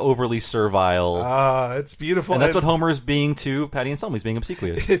means like overly servile. It's beautiful. And that's what Homer's being to Patty and Selma. He's being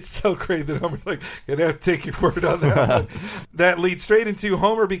obsequious. It's so great that Homer's like, gonna have to take your word on that. That leads straight into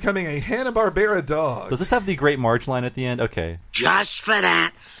Homer becoming a Hanna-Barbera dog. Does this have the great Marge line at the end? Okay. Just for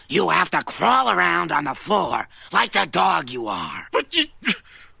that, you have to crawl around on the floor like the dog you are. But you...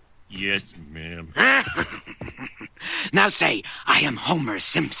 Yes, ma'am. Now say, I am Homer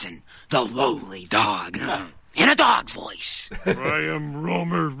Simpson, the lowly dog. In a dog voice. I am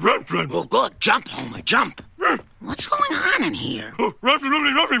Homer Run. Oh, good. Jump, Homer, jump. What's going on in here? Run.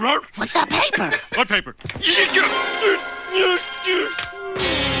 What's that paper? What paper?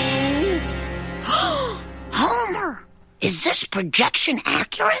 Homer, is this projection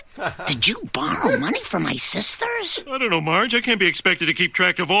accurate? Did you borrow money from my sisters? I don't know, Marge. I can't be expected to keep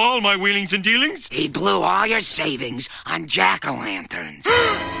track of all my wheelings and dealings. He blew all your savings on jack-o'-lanterns.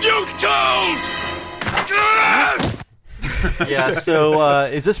 Yeah, so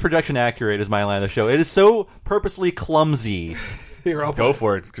is this projection accurate is my line of the show. It is so purposely clumsy. Here, I'll go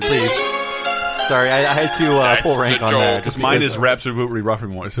for it. Please. Sorry, I had to pull rank on that. Because mine is absolutely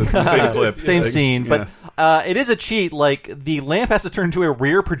roughing one. So it's the same clip. Same scene. But it is a cheat. Like, the lamp has to turn into a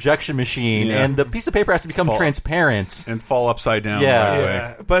rear projection machine, and the piece of paper has to become transparent. And fall upside down.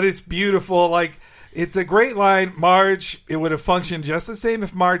 Yeah, but it's beautiful. Like, it's a great line. Marge, it would have functioned just the same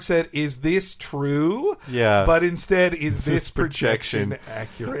if Marge said, is this true? Yeah. But instead, is this projection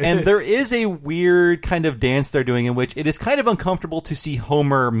accurate? And there is a weird kind of dance they're doing in which it is kind of uncomfortable to see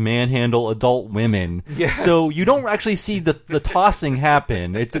Homer manhandle adult women. Yes. So you don't actually see the tossing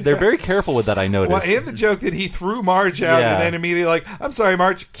happen. They're very careful with that, I noticed. Well, and the joke that he threw Marge out and then immediately like, I'm sorry,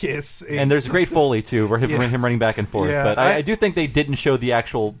 Marge, kiss. And there's great Foley, too, where him running back and forth. Yeah, but I do think they didn't show the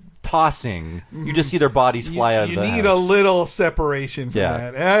actual tossing. You just see their bodies fly out of the house. You need a little separation from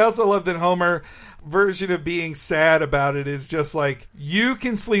that. And I also love that Homer version of being sad about it is just like, you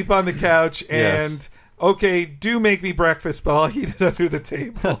can sleep on the couch and okay, do make me breakfast, but I'll eat it under the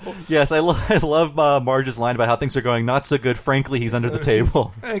table. Yes, I love Marge's line about how things are going not so good. Frankly, he's under the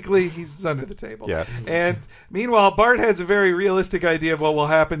table. Frankly, he's under the table. Yeah. And meanwhile, Bart has a very realistic idea of what will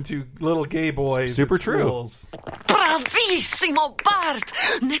happen to little gay boys. Super at true. schools. Bravissimo, Bart!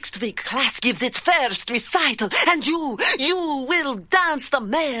 Next week, class gives its first recital, and you will dance the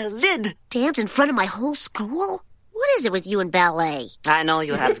male lid. Dance in front of my whole school? What is it with you and ballet? I know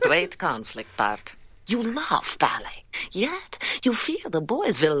you have great conflict, Bart. You love ballet, yet you fear the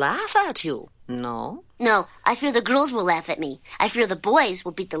boys will laugh at you. No? No, I fear the girls will laugh at me. I fear the boys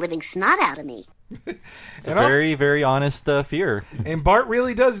will beat the living snot out of me. It's a very, very honest fear. And Bart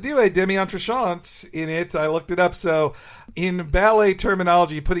really does do a demi-entrechat in it. I looked it up. So in ballet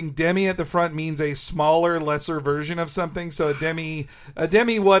terminology, putting demi at the front means a smaller, lesser version of something. So a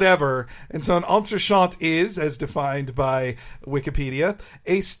demi whatever. And so an entrechat is, as defined by Wikipedia,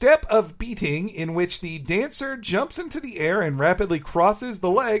 a step of beating in which the dancer jumps into the air and rapidly crosses the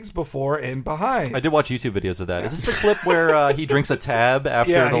legs before and behind. I did watch YouTube videos of that. Is this the clip where he drinks a tab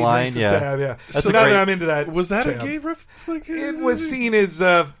after the line? Drinks a tab, yeah. That's so now that I'm into that. Was that tab. a gay ref? It was seen as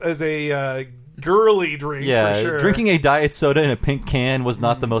a girly drink, for sure. Drinking a diet soda in a pink can was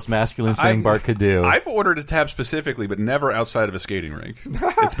not the most masculine thing Bart could do. I've ordered a tab specifically, but never outside of a skating rink.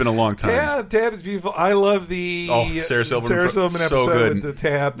 It's been a long time. Tab is beautiful. I love the Sarah Silverman episode so good. with the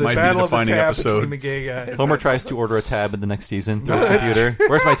tab. The Might be battle of the defining tab episode. between the gay guys. Homer tries to order a tab in the next season through his computer.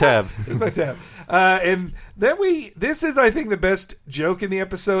 Where's my tab? Where's my tab? And then this is, I think, the best joke in the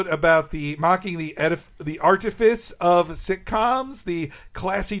episode about mocking the artifice of sitcoms, the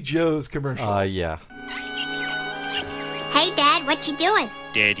Classy Joe's commercial. Yeah. Hey, Dad, what you doing?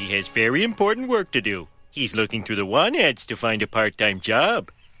 Daddy has very important work to do. He's looking through the want ads to find a part-time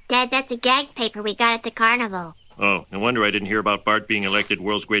job. Dad, that's a gag paper we got at the carnival. Oh, no wonder I didn't hear about Bart being elected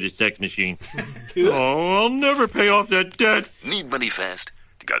world's greatest sex machine. Oh, I'll never pay off that debt. Need money fast?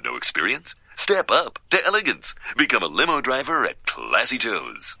 Got no experience? Step up to elegance. Become a limo driver at Classy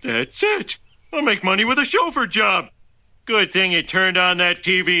Joe's. That's it. I'll make money with a chauffeur job. Good thing you turned on that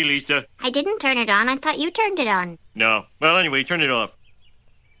TV, Lisa. I didn't turn it on. I thought you turned it on. No. Well, anyway, turn it off.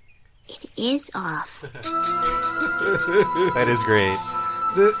 It is off. That is great.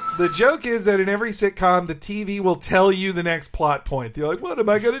 The joke is that in every sitcom, the TV will tell you the next plot point. You're like, what am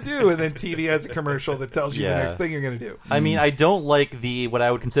I going to do? And then TV has a commercial that tells you the next thing you're going to do. I mean, I don't like what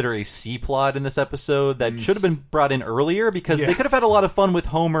I would consider a C plot in this episode that should have been brought in earlier because they could have had a lot of fun with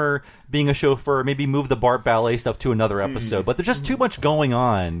Homer being a chauffeur, maybe move the Bart ballet stuff to another episode. But there's just too much going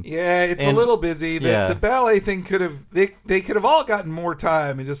on. Yeah, it's a little busy. The ballet thing could have they could have all gotten more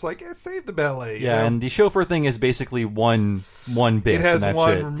time and just like save the ballet. Yeah, you know? And the chauffeur thing is basically one bit. It has and that's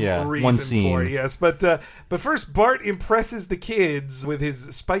one it. Yeah, reason one scene. for it, yes. But first, Bart impresses the kids with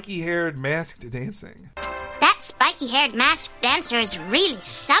his spiky-haired masked dancing. That spiky-haired masked dancer is really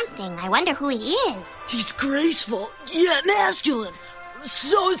something. I wonder who he is. He's graceful, yet masculine.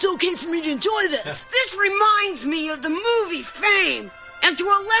 So it's okay for me to enjoy this. This reminds me of the movie Fame, and to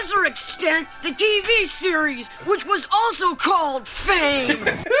a lesser extent, the TV series, which was also called Fame.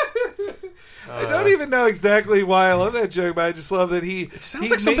 I don't even know exactly why I love that joke, but I just love that It sounds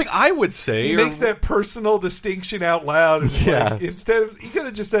like something I would say. He makes that personal distinction out loud. And like, instead of, he could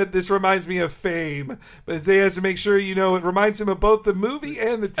have just said, this reminds me of Fame. But he has to make sure, it reminds him of both the movie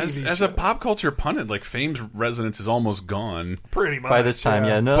and the TV show. As a pop culture pundit, like Fame's resonance is almost gone. Pretty much. By this time,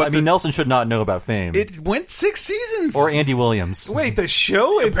 yeah. No, Nelson should not know about Fame. It went 6 seasons. Or Andy Williams. Wait, the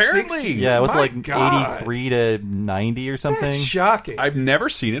show? Apparently. Yeah, it was like 83 to 90 or something. That's shocking. I've never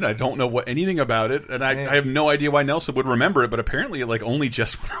seen it. I don't know anything about it. And I have no idea why Nelson would remember it, but apparently it only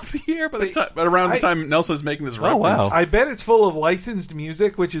just went off the air around the time Nelson was making this reference. Wow. I bet it's full of licensed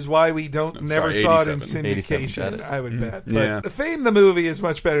music, which is why we never saw it in syndication. I would bet. But Fame the movie is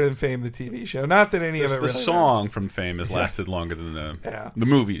much better than Fame the TV show. Not that any of it really The song from Fame has lasted longer than the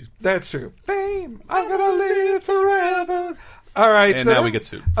movie. That's true. Fame, I'm gonna live forever. All right, and now we get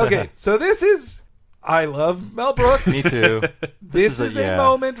sued. Okay, so this is... I love Mel Brooks. Me too. This is a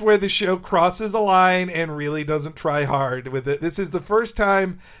moment where the show crosses a line and really doesn't try hard with it. This is the first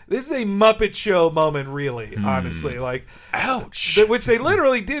time. This is a Muppet Show moment, really, honestly. Like, ouch. Which they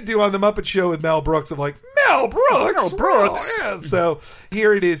literally did do on the Muppet Show with Mel Brooks of like, Mel Brooks! Brooks! Oh, yeah. So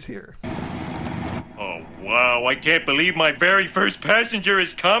here it is here. Oh, wow. I can't believe my very first passenger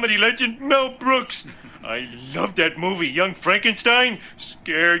is comedy legend Mel Brooks. I love that movie, Young Frankenstein.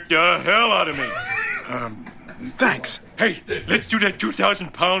 Scared the hell out of me. Thanks. Hey, let's do that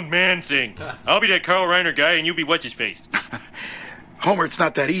 2,000-pound man thing. I'll be that Carl Reiner guy, and you be what's-his-face. Homer, it's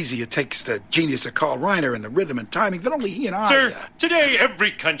not that easy. It takes the genius of Carl Reiner and the rhythm and timing that only he and I... Sir, today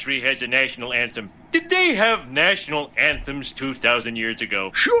every country has a national anthem. Did they have national anthems 2,000 years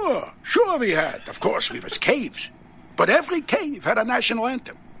ago? Sure we had. Of course, we was caves. But every cave had a national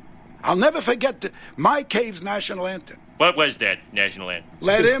anthem. I'll never forget my cave's national anthem. What was that national anthem?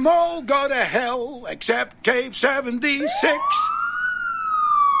 Let them all go to hell except Cave 76.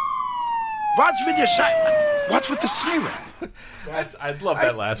 What's with the siren? I'd love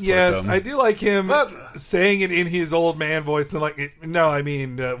that last part. Yes, I do like him saying it in his old man voice.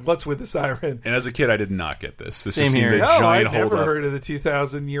 And what's with the siren? And as a kid, I did not get this. This Same just seemed here. a No, giant I've never hold-up. heard of the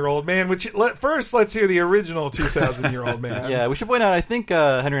 2,000-year-old man. First, let's hear the original 2,000-year-old man. Yeah, we should point out, I think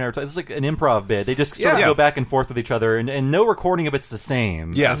Henry and I were talking, this is like an improv bit. They just sort of go back and forth with each other, and no recording of it's the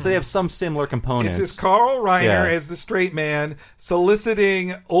same. Yeah. So they have some similar components. It's just Carl Reiner as the straight man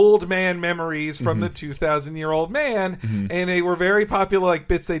soliciting old man memories from the 2,000-year-old man, and they were very popular, like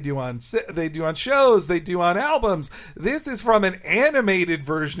bits they do on shows, they do on albums. This is from an animated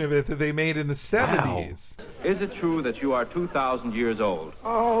version of it that they made in the 70s. Is it true that you are 2,000 years old?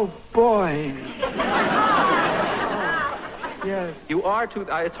 Oh, boy. Yes. You are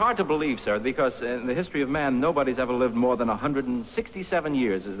it's hard to believe, sir, because in the history of man, nobody's ever lived more than 167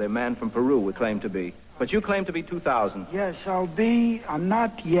 years, as the man from Peru would claim to be. But you claim to be 2,000. Yes, I'm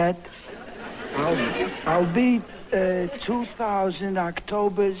not yet. I'll be 2000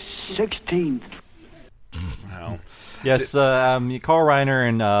 October 16th. Wow. Yes, Carl Reiner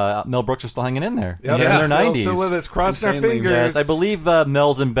and Mel Brooks are still hanging in there. Yeah, in their 90s. Still with us, crossing our Insanely. fingers. Yes, I believe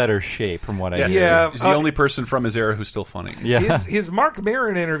Mel's in better shape from what I hear. Yeah, He's the only person from his era who's still funny. Yeah. His Mark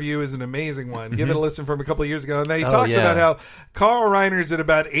Maron interview is an amazing one. Give it a listen from a couple of years ago. And he talks about how Carl Reiner's at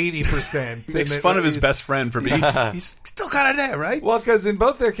about 80%. He makes fun of his best friend for being... He's still kind of there, right? Well, because in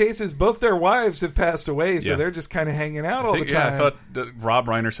both their cases, both their wives have passed away, so they're just kind of hanging out all the time. Yeah, I thought Rob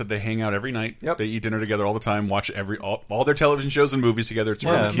Reiner said they hang out every night. Yep. They eat dinner together all the time, watch all their television shows and movies together. It's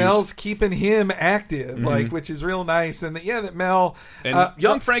really cute. Mel's keeping him active, which is real nice. And that Mel and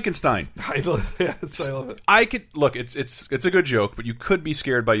Young Frankenstein. I love it. I could look. It's a good joke, but you could be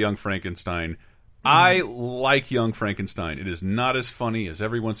scared by Young Frankenstein. I like Young Frankenstein. It is not as funny as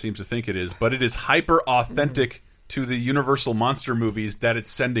everyone seems to think it is, but it is hyper authentic to the Universal monster movies that it's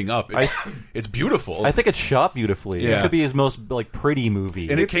sending up. It's beautiful. I think it's shot beautifully. Yeah. It could be his most pretty movie.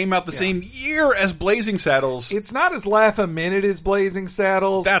 And it came out the same year as Blazing Saddles. It's not as laugh-a-minute as Blazing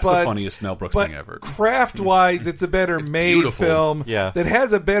Saddles. That's the funniest Mel Brooks thing ever. Craft-wise, it's a better made film that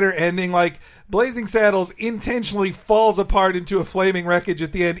has a better ending. Like Blazing Saddles intentionally falls apart into a flaming wreckage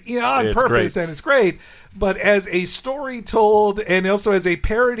at the end on purpose, and it's great. But as a story told, and also as a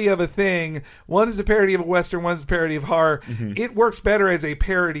parody of a thing, one is a parody of a Western, one's a parody of horror, it works better as a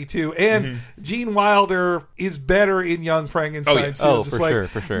parody too. And Gene Wilder is better in Young Frankenstein too. For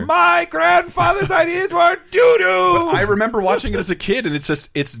sure. My grandfather's ideas were doo-doo! But I remember watching it as a kid, and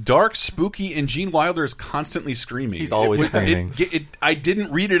it's dark, spooky, and Gene Wilder is constantly screaming. He's always screaming. I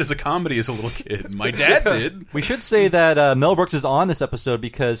didn't read it as a comedy as a little kid. My dad did. We should say that Mel Brooks is on this episode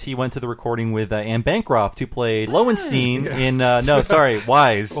because he went to the recording with Anne Bancroft, who played Lowenstein in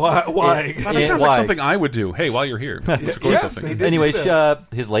Wise. Why? That sounds like something I would do. Hey, while you're here, let's record something. Anyway,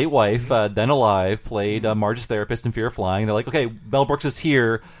 his late wife, then alive, played Marge's therapist in Fear of Flying. They're like, okay, Mel Brooks is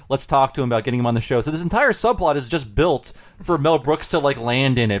here. Let's talk to him about getting him on the show. So this entire subplot is just built for Mel Brooks to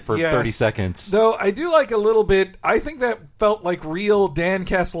land in it for 30 seconds. Though I do like a little bit. I think that felt like real Dan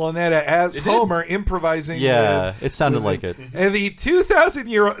Castellaneta as Homer improvising. Yeah, it sounded like it. And the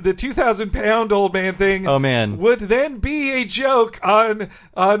 2,000-pound old man thing. Oh man, would then be a joke on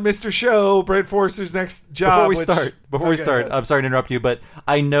Mr. Show, Brent Forster's next job. Before we start, I'm sorry to interrupt you, but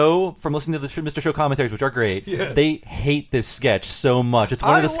I know from listening to the Mr. Show commentaries, which are great, they hate this sketch so much. It's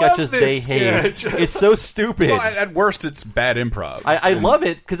one of the sketches they hate. It's so stupid. Well, at worst, it's bad improv. I love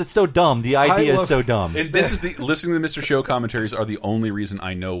it because it's so dumb. The idea is so dumb. And this is listening to the Mr. Show commentaries are the only reason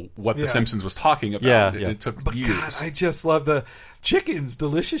I know what The Simpsons was talking about. Yeah. It took years. God, I just love the chickens,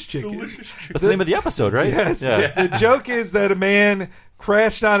 delicious chickens. That's the name of the episode, right? Yes. Yeah. The joke is that a man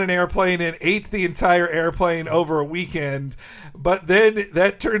crashed on an airplane and ate the entire airplane over a weekend. But then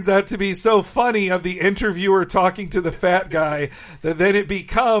that turns out to be so funny of the interviewer talking to the fat guy that then it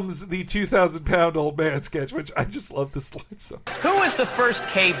becomes the 2,000-pound old man sketch, which I just love this line so much. Who was the first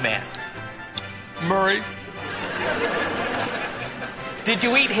caveman? Murray. Did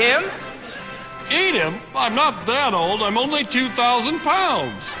you eat him? Eat him? I'm not that old. I'm only 2,000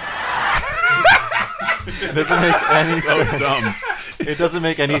 pounds. It doesn't make any sense. Dumb. It doesn't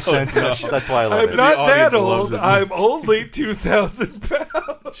make any sense. That's why I love it. I'm not that old. I'm only 2,000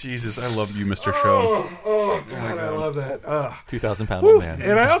 pounds. Jesus, I love you, Mr. Show. Oh God, I love that. 2,000-pound old man.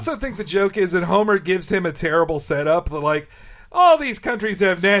 And I also think the joke is that Homer gives him a terrible setup. That all these countries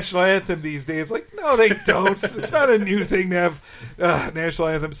have national anthem these days. No, they don't. It's not a new thing to have national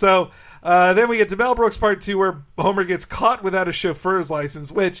anthem. So then we get to Mel Brooks Part 2, where Homer gets caught without a chauffeur's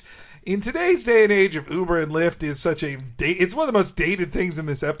license, which in today's day and age of Uber and Lyft is such a it's one of the most dated things in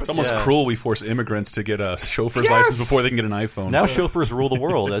this episode. It's almost cruel we force immigrants to get a chauffeur's license before they can get an iPhone. Now chauffeurs rule the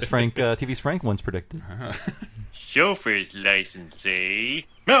world, as TV's Frank once predicted. Chauffeur's license, eh?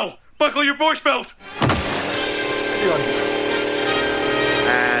 Mel, buckle your Borscht belt!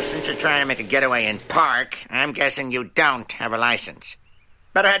 Since you're trying to make a getaway in Park, I'm guessing you don't have a license.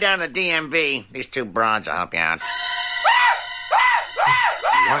 Better head down to the DMV. These two broads will help you out.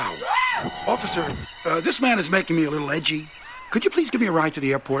 Wow. Officer, this man is making me a little edgy. Could you please give me a ride to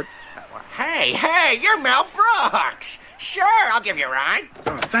the airport? Hey, you're Mel Brooks. Sure, I'll give you a ride.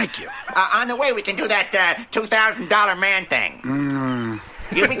 Oh, thank you. On the way, we can do that $2,000 man thing.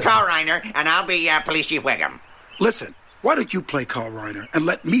 You be Carl Reiner, and I'll be Police Chief Wiggum. Listen, why don't you play Carl Reiner and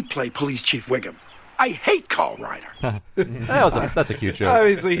let me play Police Chief Wiggum? I hate Carl Reiner. That's a cute joke.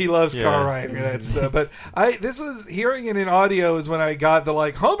 Obviously, he loves Carl Reiner. But this was hearing it in audio is when I got the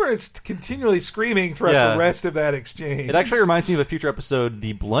Homer is continually screaming throughout the rest of that exchange. It actually reminds me of a future episode,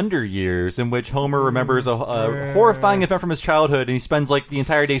 The Blunder Years, in which Homer remembers a horrifying event from his childhood, and he spends the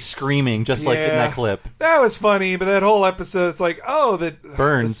entire day screaming, just like in that clip. That was funny, but that whole episode, it's that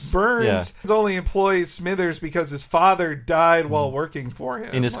Burns only employs Smithers because his father died while working for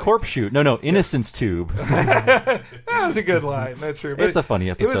him. In his corpse chute. No, Innocence Tube. That was a good line. That's true. But it's a funny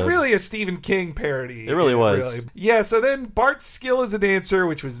episode. It was really a Stephen King parody. It really was. Really. Yeah, so then Bart's skill as a dancer,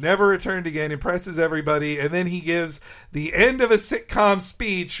 which was never returned again, impresses everybody, and then he gives the end of a sitcom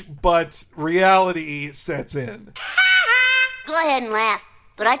speech, but reality sets in. Go ahead and laugh,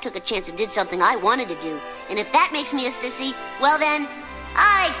 but I took a chance and did something I wanted to do, and if that makes me a sissy, well then,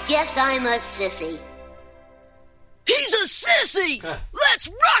 I guess I'm a sissy. He's a sissy! Let's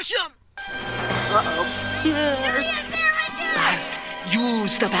rush him! Uh-oh. Bart,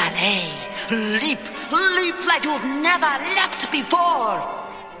 use the ballet. Leap like you've never leapt before.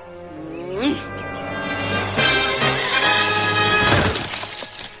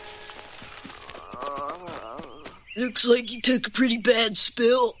 Looks like you took a pretty bad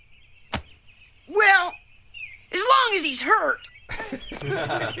spill. Well, as long as he's hurt.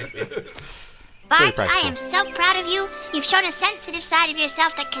 Bart, I am so proud of you. You've shown a sensitive side of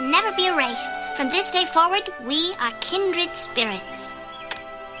yourself that can never be erased. From this day forward, we are kindred spirits.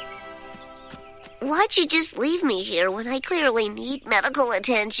 Why'd you just leave me here when I clearly need medical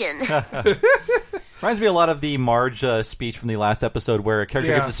attention? Reminds me a lot of the Marge speech from the last episode, where a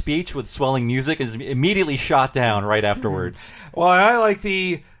character gives a speech with swelling music and is immediately shot down right afterwards. Well, I like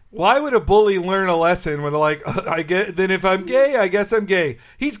the... Why would a bully learn a lesson when they're like, then if I'm gay, I guess I'm gay.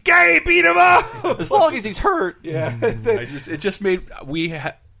 He's gay, beat him up! As long as he's hurt. Yeah. It just made...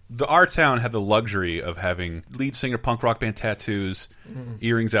 Our town had the luxury of having lead singer punk rock band tattoos,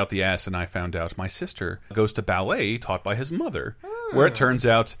 earrings out the ass, and I found out my sister goes to ballet taught by his mother, where it turns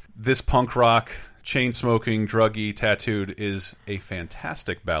out this punk rock... chain-smoking, druggy, tattooed is a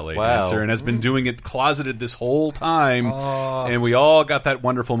fantastic ballet dancer and has been doing it closeted this whole time. And we all got that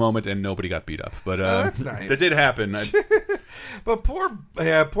wonderful moment and nobody got beat up. But that's nice. That did happen. But poor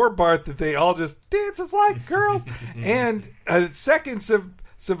Bart that they all just dances like girls. And a second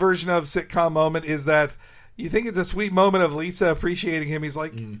subversion of sitcom moment is that you think it's a sweet moment of Lisa appreciating him. He's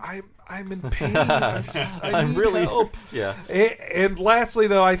like, I'm in pain. I need really help. Yeah. And lastly,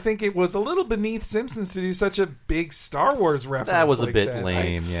 though, I think it was a little beneath Simpsons to do such a big Star Wars reference. That was a bit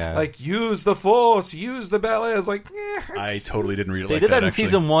lame. Use the Force, use the ballet. I was like, I totally didn't read it. They did that in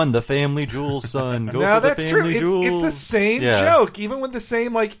season 1. The Family Jewels, son. Go no, for that's the Family true. Jewels. It's the same joke, even with the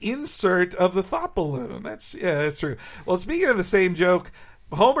same insert of the thought balloon. That's true. Well, speaking of the same joke.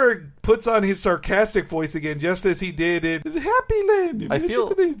 Homer puts on his sarcastic voice again, just as he did in Happy Land. I feel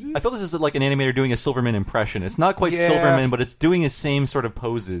this is like an animator doing a Silverman impression. It's not quite Silverman, but it's doing his same sort of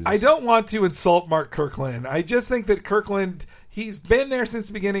poses. I don't want to insult Mark Kirkland. I just think that Kirkland, he's been there since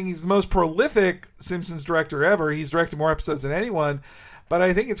the beginning. He's the most prolific Simpsons director ever. He's directed more episodes than anyone. But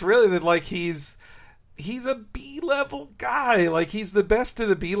I think it's really that he's a B-level guy. He's the best of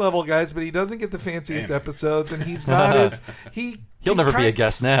the B-level guys, but he doesn't get the fanciest episodes, and he's not as... He'll never be a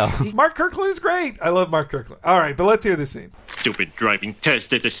guest now. Mark Kirkland is great. I love Mark Kirkland. All right, but let's hear this scene. Stupid driving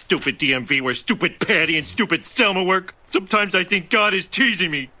test at the stupid DMV where stupid Patty and stupid Selma work. Sometimes I think God is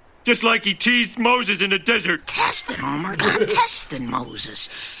teasing me. Just like he teased Moses in the desert. Testing, Homer. I'm testing Moses.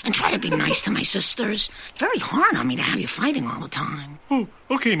 And try to be nice to my sisters. It's very hard on me to have you fighting all the time. Oh,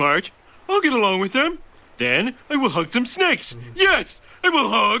 okay, Marge. I'll get along with them. Then I will hug some snakes. Yes, I will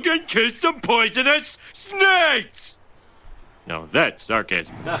hug and kiss some poisonous snakes. Now that's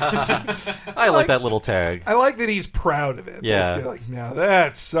sarcasm. I like that little tag. I like that he's proud of it. Yeah. That's good. Like, now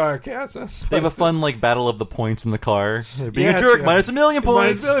that's sarcasm. They have a fun battle of the points in the car. Being a jerk, minus a million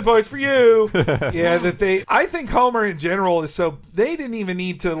points. Minus a million points for you. Yeah, I think Homer in general is so, they didn't even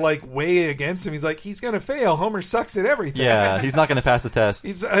need to weigh against him. He's like, he's going to fail. Homer sucks at everything. Yeah, he's not going to pass the test.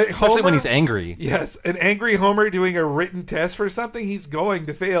 Especially Homer, when he's angry. Yes, an angry Homer doing a written test for something, he's going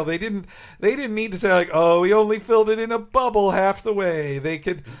to fail. They didn't need to say oh, he only filled it in a bubble half the way. They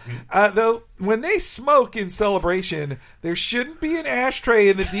could, though, when they smoke in Celebration, there shouldn't be an ashtray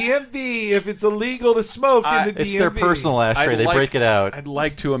in the DMV if it's illegal to smoke in the DMV. It's their personal ashtray. They break it out. I'd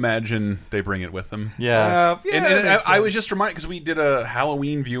like to imagine they bring it with them. Yeah. I was just reminded, because we did a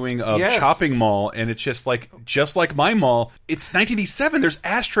Halloween viewing of Chopping Mall, and it's just like my mall. It's 1987. There's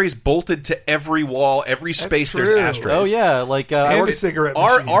ashtrays bolted to every wall, every space. There's ashtrays. Oh yeah, and a cigarette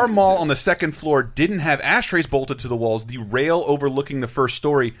machine. Our mall on the second floor didn't have ashtrays bolted to the walls. The rail overlooking the first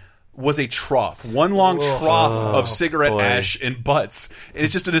story was a trough, one long trough of cigarette ash and butts. And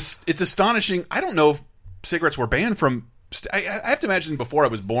it's just it's astonishing. I don't know if cigarettes were banned from. I have to imagine before I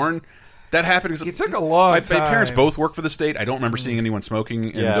was born that happened. It took a long time. My parents both work for the state. I don't remember seeing anyone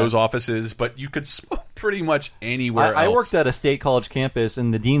smoking in those offices, but you could smoke pretty much anywhere else. I worked at a state college campus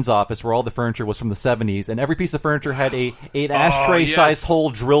in the dean's office where all the furniture was from the 70s, and every piece of furniture had an ashtray-sized hole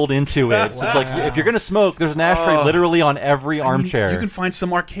drilled into it. So it's like, if you're going to smoke, there's an ashtray literally on every armchair. You can find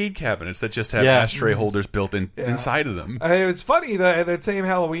some arcade cabinets that just have ashtray holders built inside of them. It's funny that at that same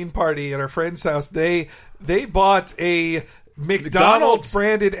Halloween party at our friend's house, they bought a McDonald's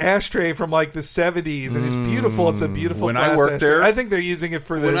branded ashtray from the 70s, and it's beautiful. It's a beautiful when glass I worked ashtray. there, I think they're using it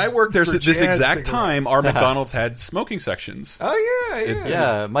for the. When I worked there, this exact cigarettes. time, our McDonald's had smoking sections. Oh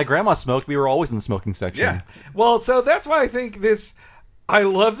yeah. My grandma smoked. We were always in the smoking section. Yeah. Well, so that's why I think this. I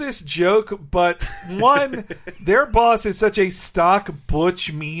love this joke, but one, their boss is such a stock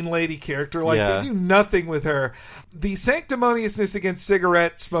butch mean lady character. They do nothing with her. The sanctimoniousness against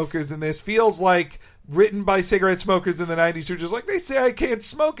cigarette smokers in this feels like written by cigarette smokers in the 90s who are just they say I can't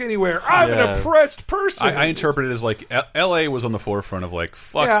smoke anywhere. I'm an oppressed person. I interpret it as L.A. was on the forefront of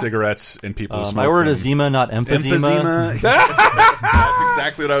fuck cigarettes and people who smoke. My word is eczema, not emphysema. That's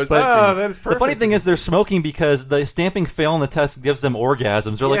exactly what I was thinking. That is perfect. The funny thing is they're smoking because the stamping fail on the test gives them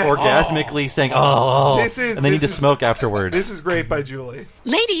orgasms. They're orgasmically saying, and they need to smoke afterwards. This is great by Julie.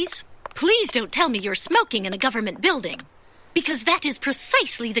 Ladies, please don't tell me you're smoking in a government building. Because that is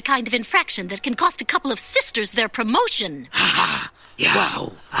precisely the kind of infraction that can cost a couple of sisters their promotion. Yeah.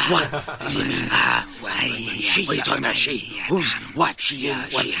 Whoa. What? She. What are you talking about? She. Who's what? She.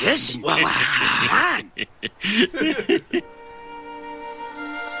 What? This? Well, come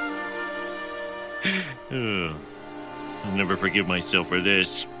on. I'll never forgive myself for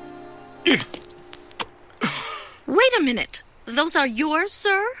this. Wait a minute. Those are yours,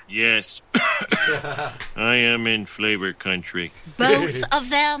 sir? Yes. I am in flavor country. Both of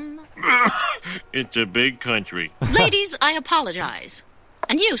them? It's a big country. Ladies, I apologize.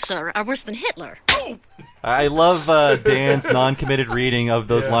 And you, sir, are worse than Hitler. I love Dan's non-committed reading of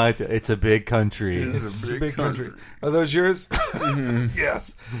those lines. It's a big country. It's a big country. Are those yours?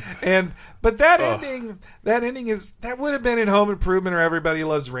 Yes. But that ending that would have been in Home Improvement or Everybody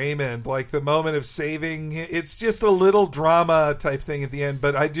Loves Raymond, the moment of saving. It's just a little drama type thing at the end.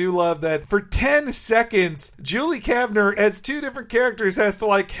 But I do love that for 10 seconds, Julie Kavner as two different characters has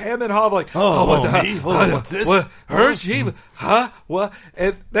to hem and haw what's this? What? Her? She? Huh? What?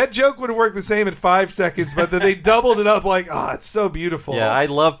 And that joke would have worked the same in 5 seconds, but then they doubled it up it's so beautiful. Yeah, I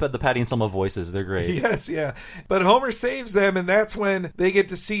love the Patty and Selma voices. They're great. Yes, yeah. But Homer saves them, and that's when they get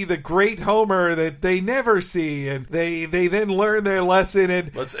to see the great Homer that they never see, and they then learn their lesson.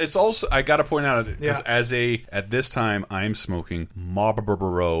 And it's also, I got to point out, because at this time, I'm smoking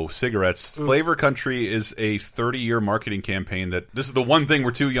Marlboro cigarettes. Ooh. Flavor Country is a 30-year marketing campaign that this is the one thing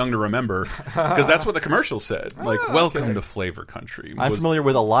we're too young to remember, because that's what the commercial said. Welcome to Flavor Country. I'm familiar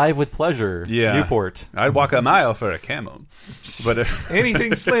with Alive with Pleasure, Newport. I'd walk a mile for a camel. But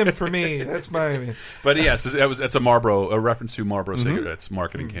anything slim for me. That's my. But yes, it's a reference to Marlboro cigarettes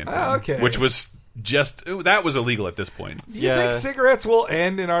marketing campaign, which was that was illegal at this point. Do you think cigarettes will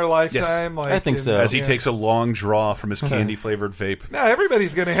end in our lifetime? Yes. I think so. As he takes a long draw from his candy flavored vape. No,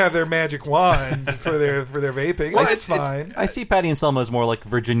 everybody's going to have their magic wand for their vaping. Well, that's fine. I see Patty and Selma as more like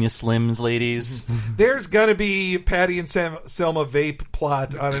Virginia Slims ladies. There's going to be Patty and Selma vape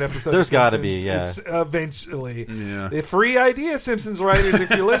plot on an episode. There's got to be, It's eventually. Yeah. The free idea, Simpsons writers, if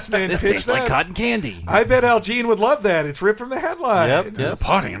you're listening. This tastes like cotton candy. I bet Al Jean would love that. It's ripped from the headline. There's a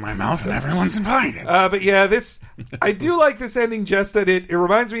party in my mouth and everyone's invited. find it. But yeah, I do like this ending. Just that it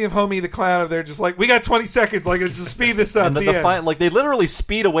reminds me of Homie the Clown. They're just like, we got 20 seconds. Like, let's just speed this up. And like they literally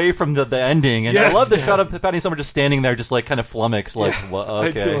speed away from the ending. And I love the shot of Patty Summer just standing there, just like kind of flummoxed. Like, well,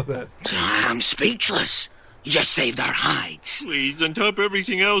 okay. I do love that. I'm speechless. You just saved our hides. Please, on top of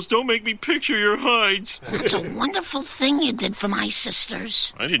everything else, don't make me picture your hides. It's a wonderful thing you did for my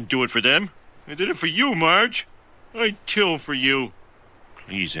sisters. I didn't do it for them. I did it for you, Marge. I'd kill for you.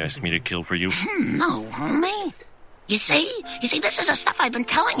 Please ask me to kill for you. No, homie. You see, this is the stuff I've been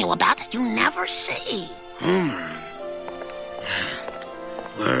telling you about that you never see.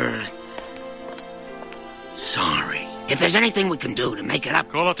 We're sorry. If there's anything we can do to make it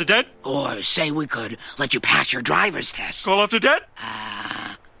up... Call off the debt? Or say we could let you pass your driver's test. Call off the debt?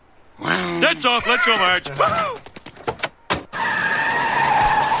 Well... Debt's off. Let's go, Marge.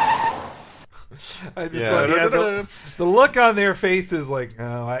 I just the look on their faces, like,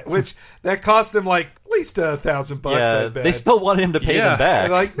 which that cost them like at least $1,000. Yeah, they still wanted him to pay them back. They're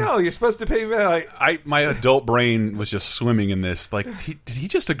like, no, you're supposed to pay me back. My adult brain was just swimming in this. Like, did he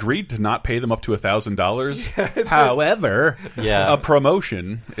just agree to not pay them up to $1,000? However, a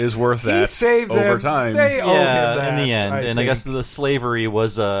promotion is worth that over time. They owe him that, in the end, I guess the slavery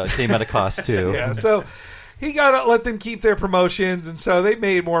was came at a cost too. Yeah, so. He got to let them keep their promotions, and so they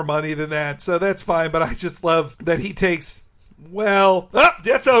made more money than that, so that's fine. But I just love that he takes,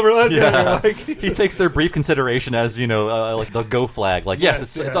 that's over. Let's go. Like, he takes their brief consideration as, like the go flag. Like, yes,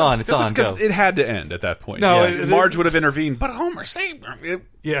 it's on, go. Because it had to end at that point. No, Marge would have intervened, but Homer saved him.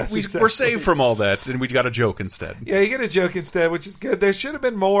 Yes, we're saved from all that, and we got a joke instead. Yeah, you get a joke instead, which is good. There should have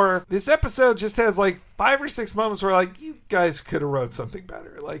been more. This episode just has like 5 or 6 moments where like you guys could have wrote something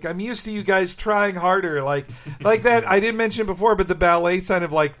better. Like, I'm used to you guys trying harder. Like that. I didn't mention before, but the ballet sign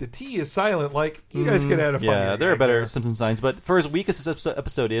of like the T is silent. Like, you guys could have had a funnier. Yeah, there are better Simpsons signs. But for as weak as this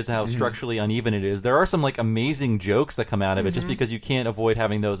episode is, how structurally uneven it is, there are some like amazing jokes that come out of it, just because you can't avoid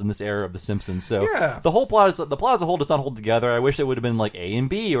having those in this era of the Simpsons. So the plot as a whole does not hold together. I wish it would have been like A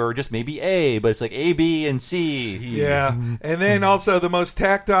and B, or just maybe A, but it's like A, B, and C. Yeah, and then also the most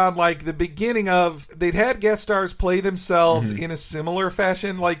tacked on, like the beginning of, they'd had guest stars play themselves in a similar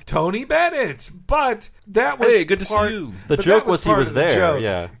fashion, like Tony Bennett, but that was good to see you. The joke was he was there,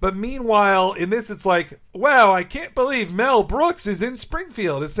 yeah. But meanwhile, in this, it's like, wow, I can't believe Mel Brooks is in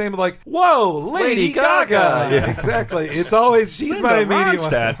Springfield. It's same like, whoa, Lady Gaga. Yeah, exactly. It's always, she's my immediate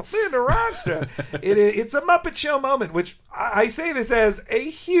one. Linda Ronstadt. It's a Muppet Show moment, which I say this as a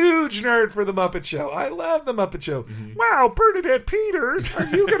huge nerd for the Muppet Show. I love the Muppet Show. Wow, Bernadette Peters, are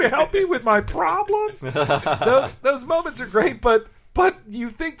you going to help me with my problems? Those moments are great, but you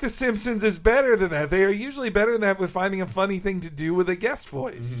think The Simpsons is better than that. They are usually better than that with finding a funny thing to do with a guest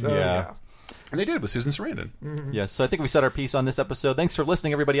voice. So, yeah. And they did with Susan Sarandon. Yes, so I think we set our piece on this episode. Thanks for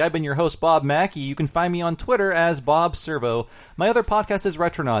listening, everybody. I've been your host, Bob Mackey. You can find me on Twitter as Bob Servo. My other podcast is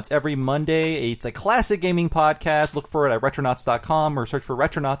Retronauts. Every Monday, it's a classic gaming podcast. Look for it at retronauts.com or search for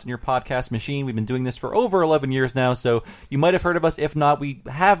Retronauts in your podcast machine. We've been doing this for over 11 years now, so you might have heard of us. If not, we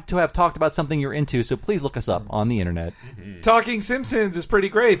have to have talked about something you're into, so please look us up on the internet. Talking Simpsons is pretty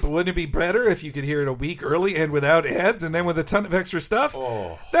great, but wouldn't it be better if you could hear it a week early and without ads and then with a ton of extra stuff?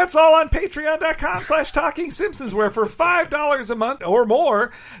 That's all on Patreon.com/Talking Simpsons, where for $5 a month or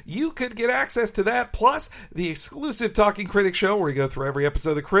more, you could get access to that, plus the exclusive Talking Critic show where we go through every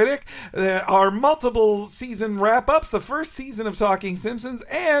episode of The Critic, our multiple season wrap-ups, the first season of Talking Simpsons,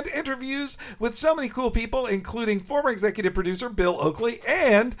 and interviews with so many cool people, including former executive producer Bill Oakley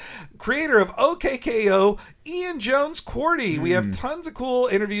and creator of OKKO, Ian Jones-Quartey. We have tons of cool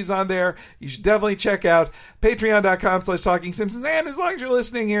interviews on there. You should definitely check out patreon.com/Talking Simpsons. And as long as you're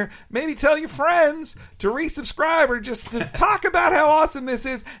listening here, maybe tell your friends to resubscribe or just to talk about how awesome this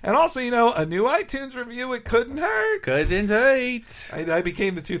is. And also, a new iTunes review, it couldn't hurt. Couldn't hurt. I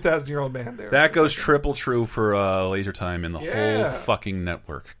became the 2,000-year-old man there. That goes triple true for Laser Time in the whole fucking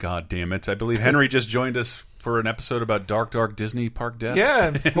network. God damn it. I believe Henry just joined us for an episode about dark Disney park deaths. Yeah,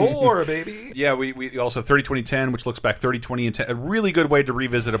 and 4, baby. Yeah, we also have 30-20-10, which looks back 30-20 and 10. A really good way to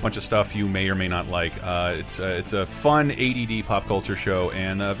revisit a bunch of stuff you may or may not like. It's a fun ADD pop culture show,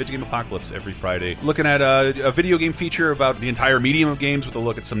 and Video Game Apocalypse every Friday. Looking at a video game feature about the entire medium of games with a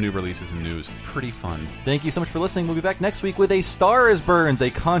look at some new releases and news. Pretty fun. Thank you so much for listening. We'll be back next week with A Star Is Burns, a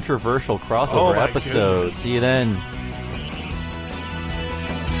controversial crossover episode. Goodness. See you then.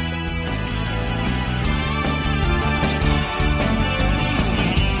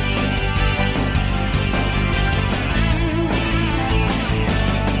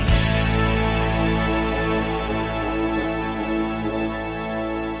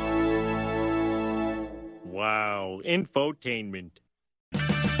 Infotainment.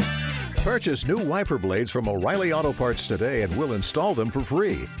 Purchase new wiper blades from O'Reilly Auto Parts today and we'll install them for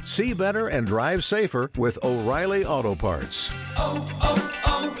free. See better and drive safer with O'Reilly Auto Parts.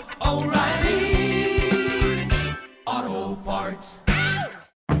 O'Reilly Auto Parts.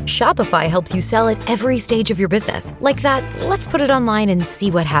 Shopify helps you sell at every stage of your business. Like that, let's put it online and see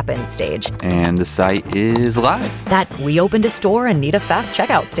what happens stage. And the site is live. That we opened a store and need a fast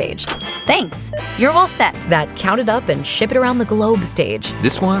checkout stage. Thanks. You're all set. That count it up and ship it around the globe stage.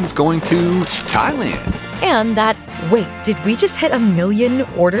 This one's going to Thailand. And that, wait, did we just hit 1 million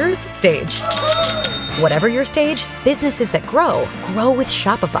orders stage? Whatever your stage, businesses that grow with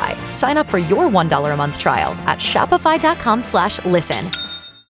Shopify. Sign up for your $1 a month trial at shopify.com/listen.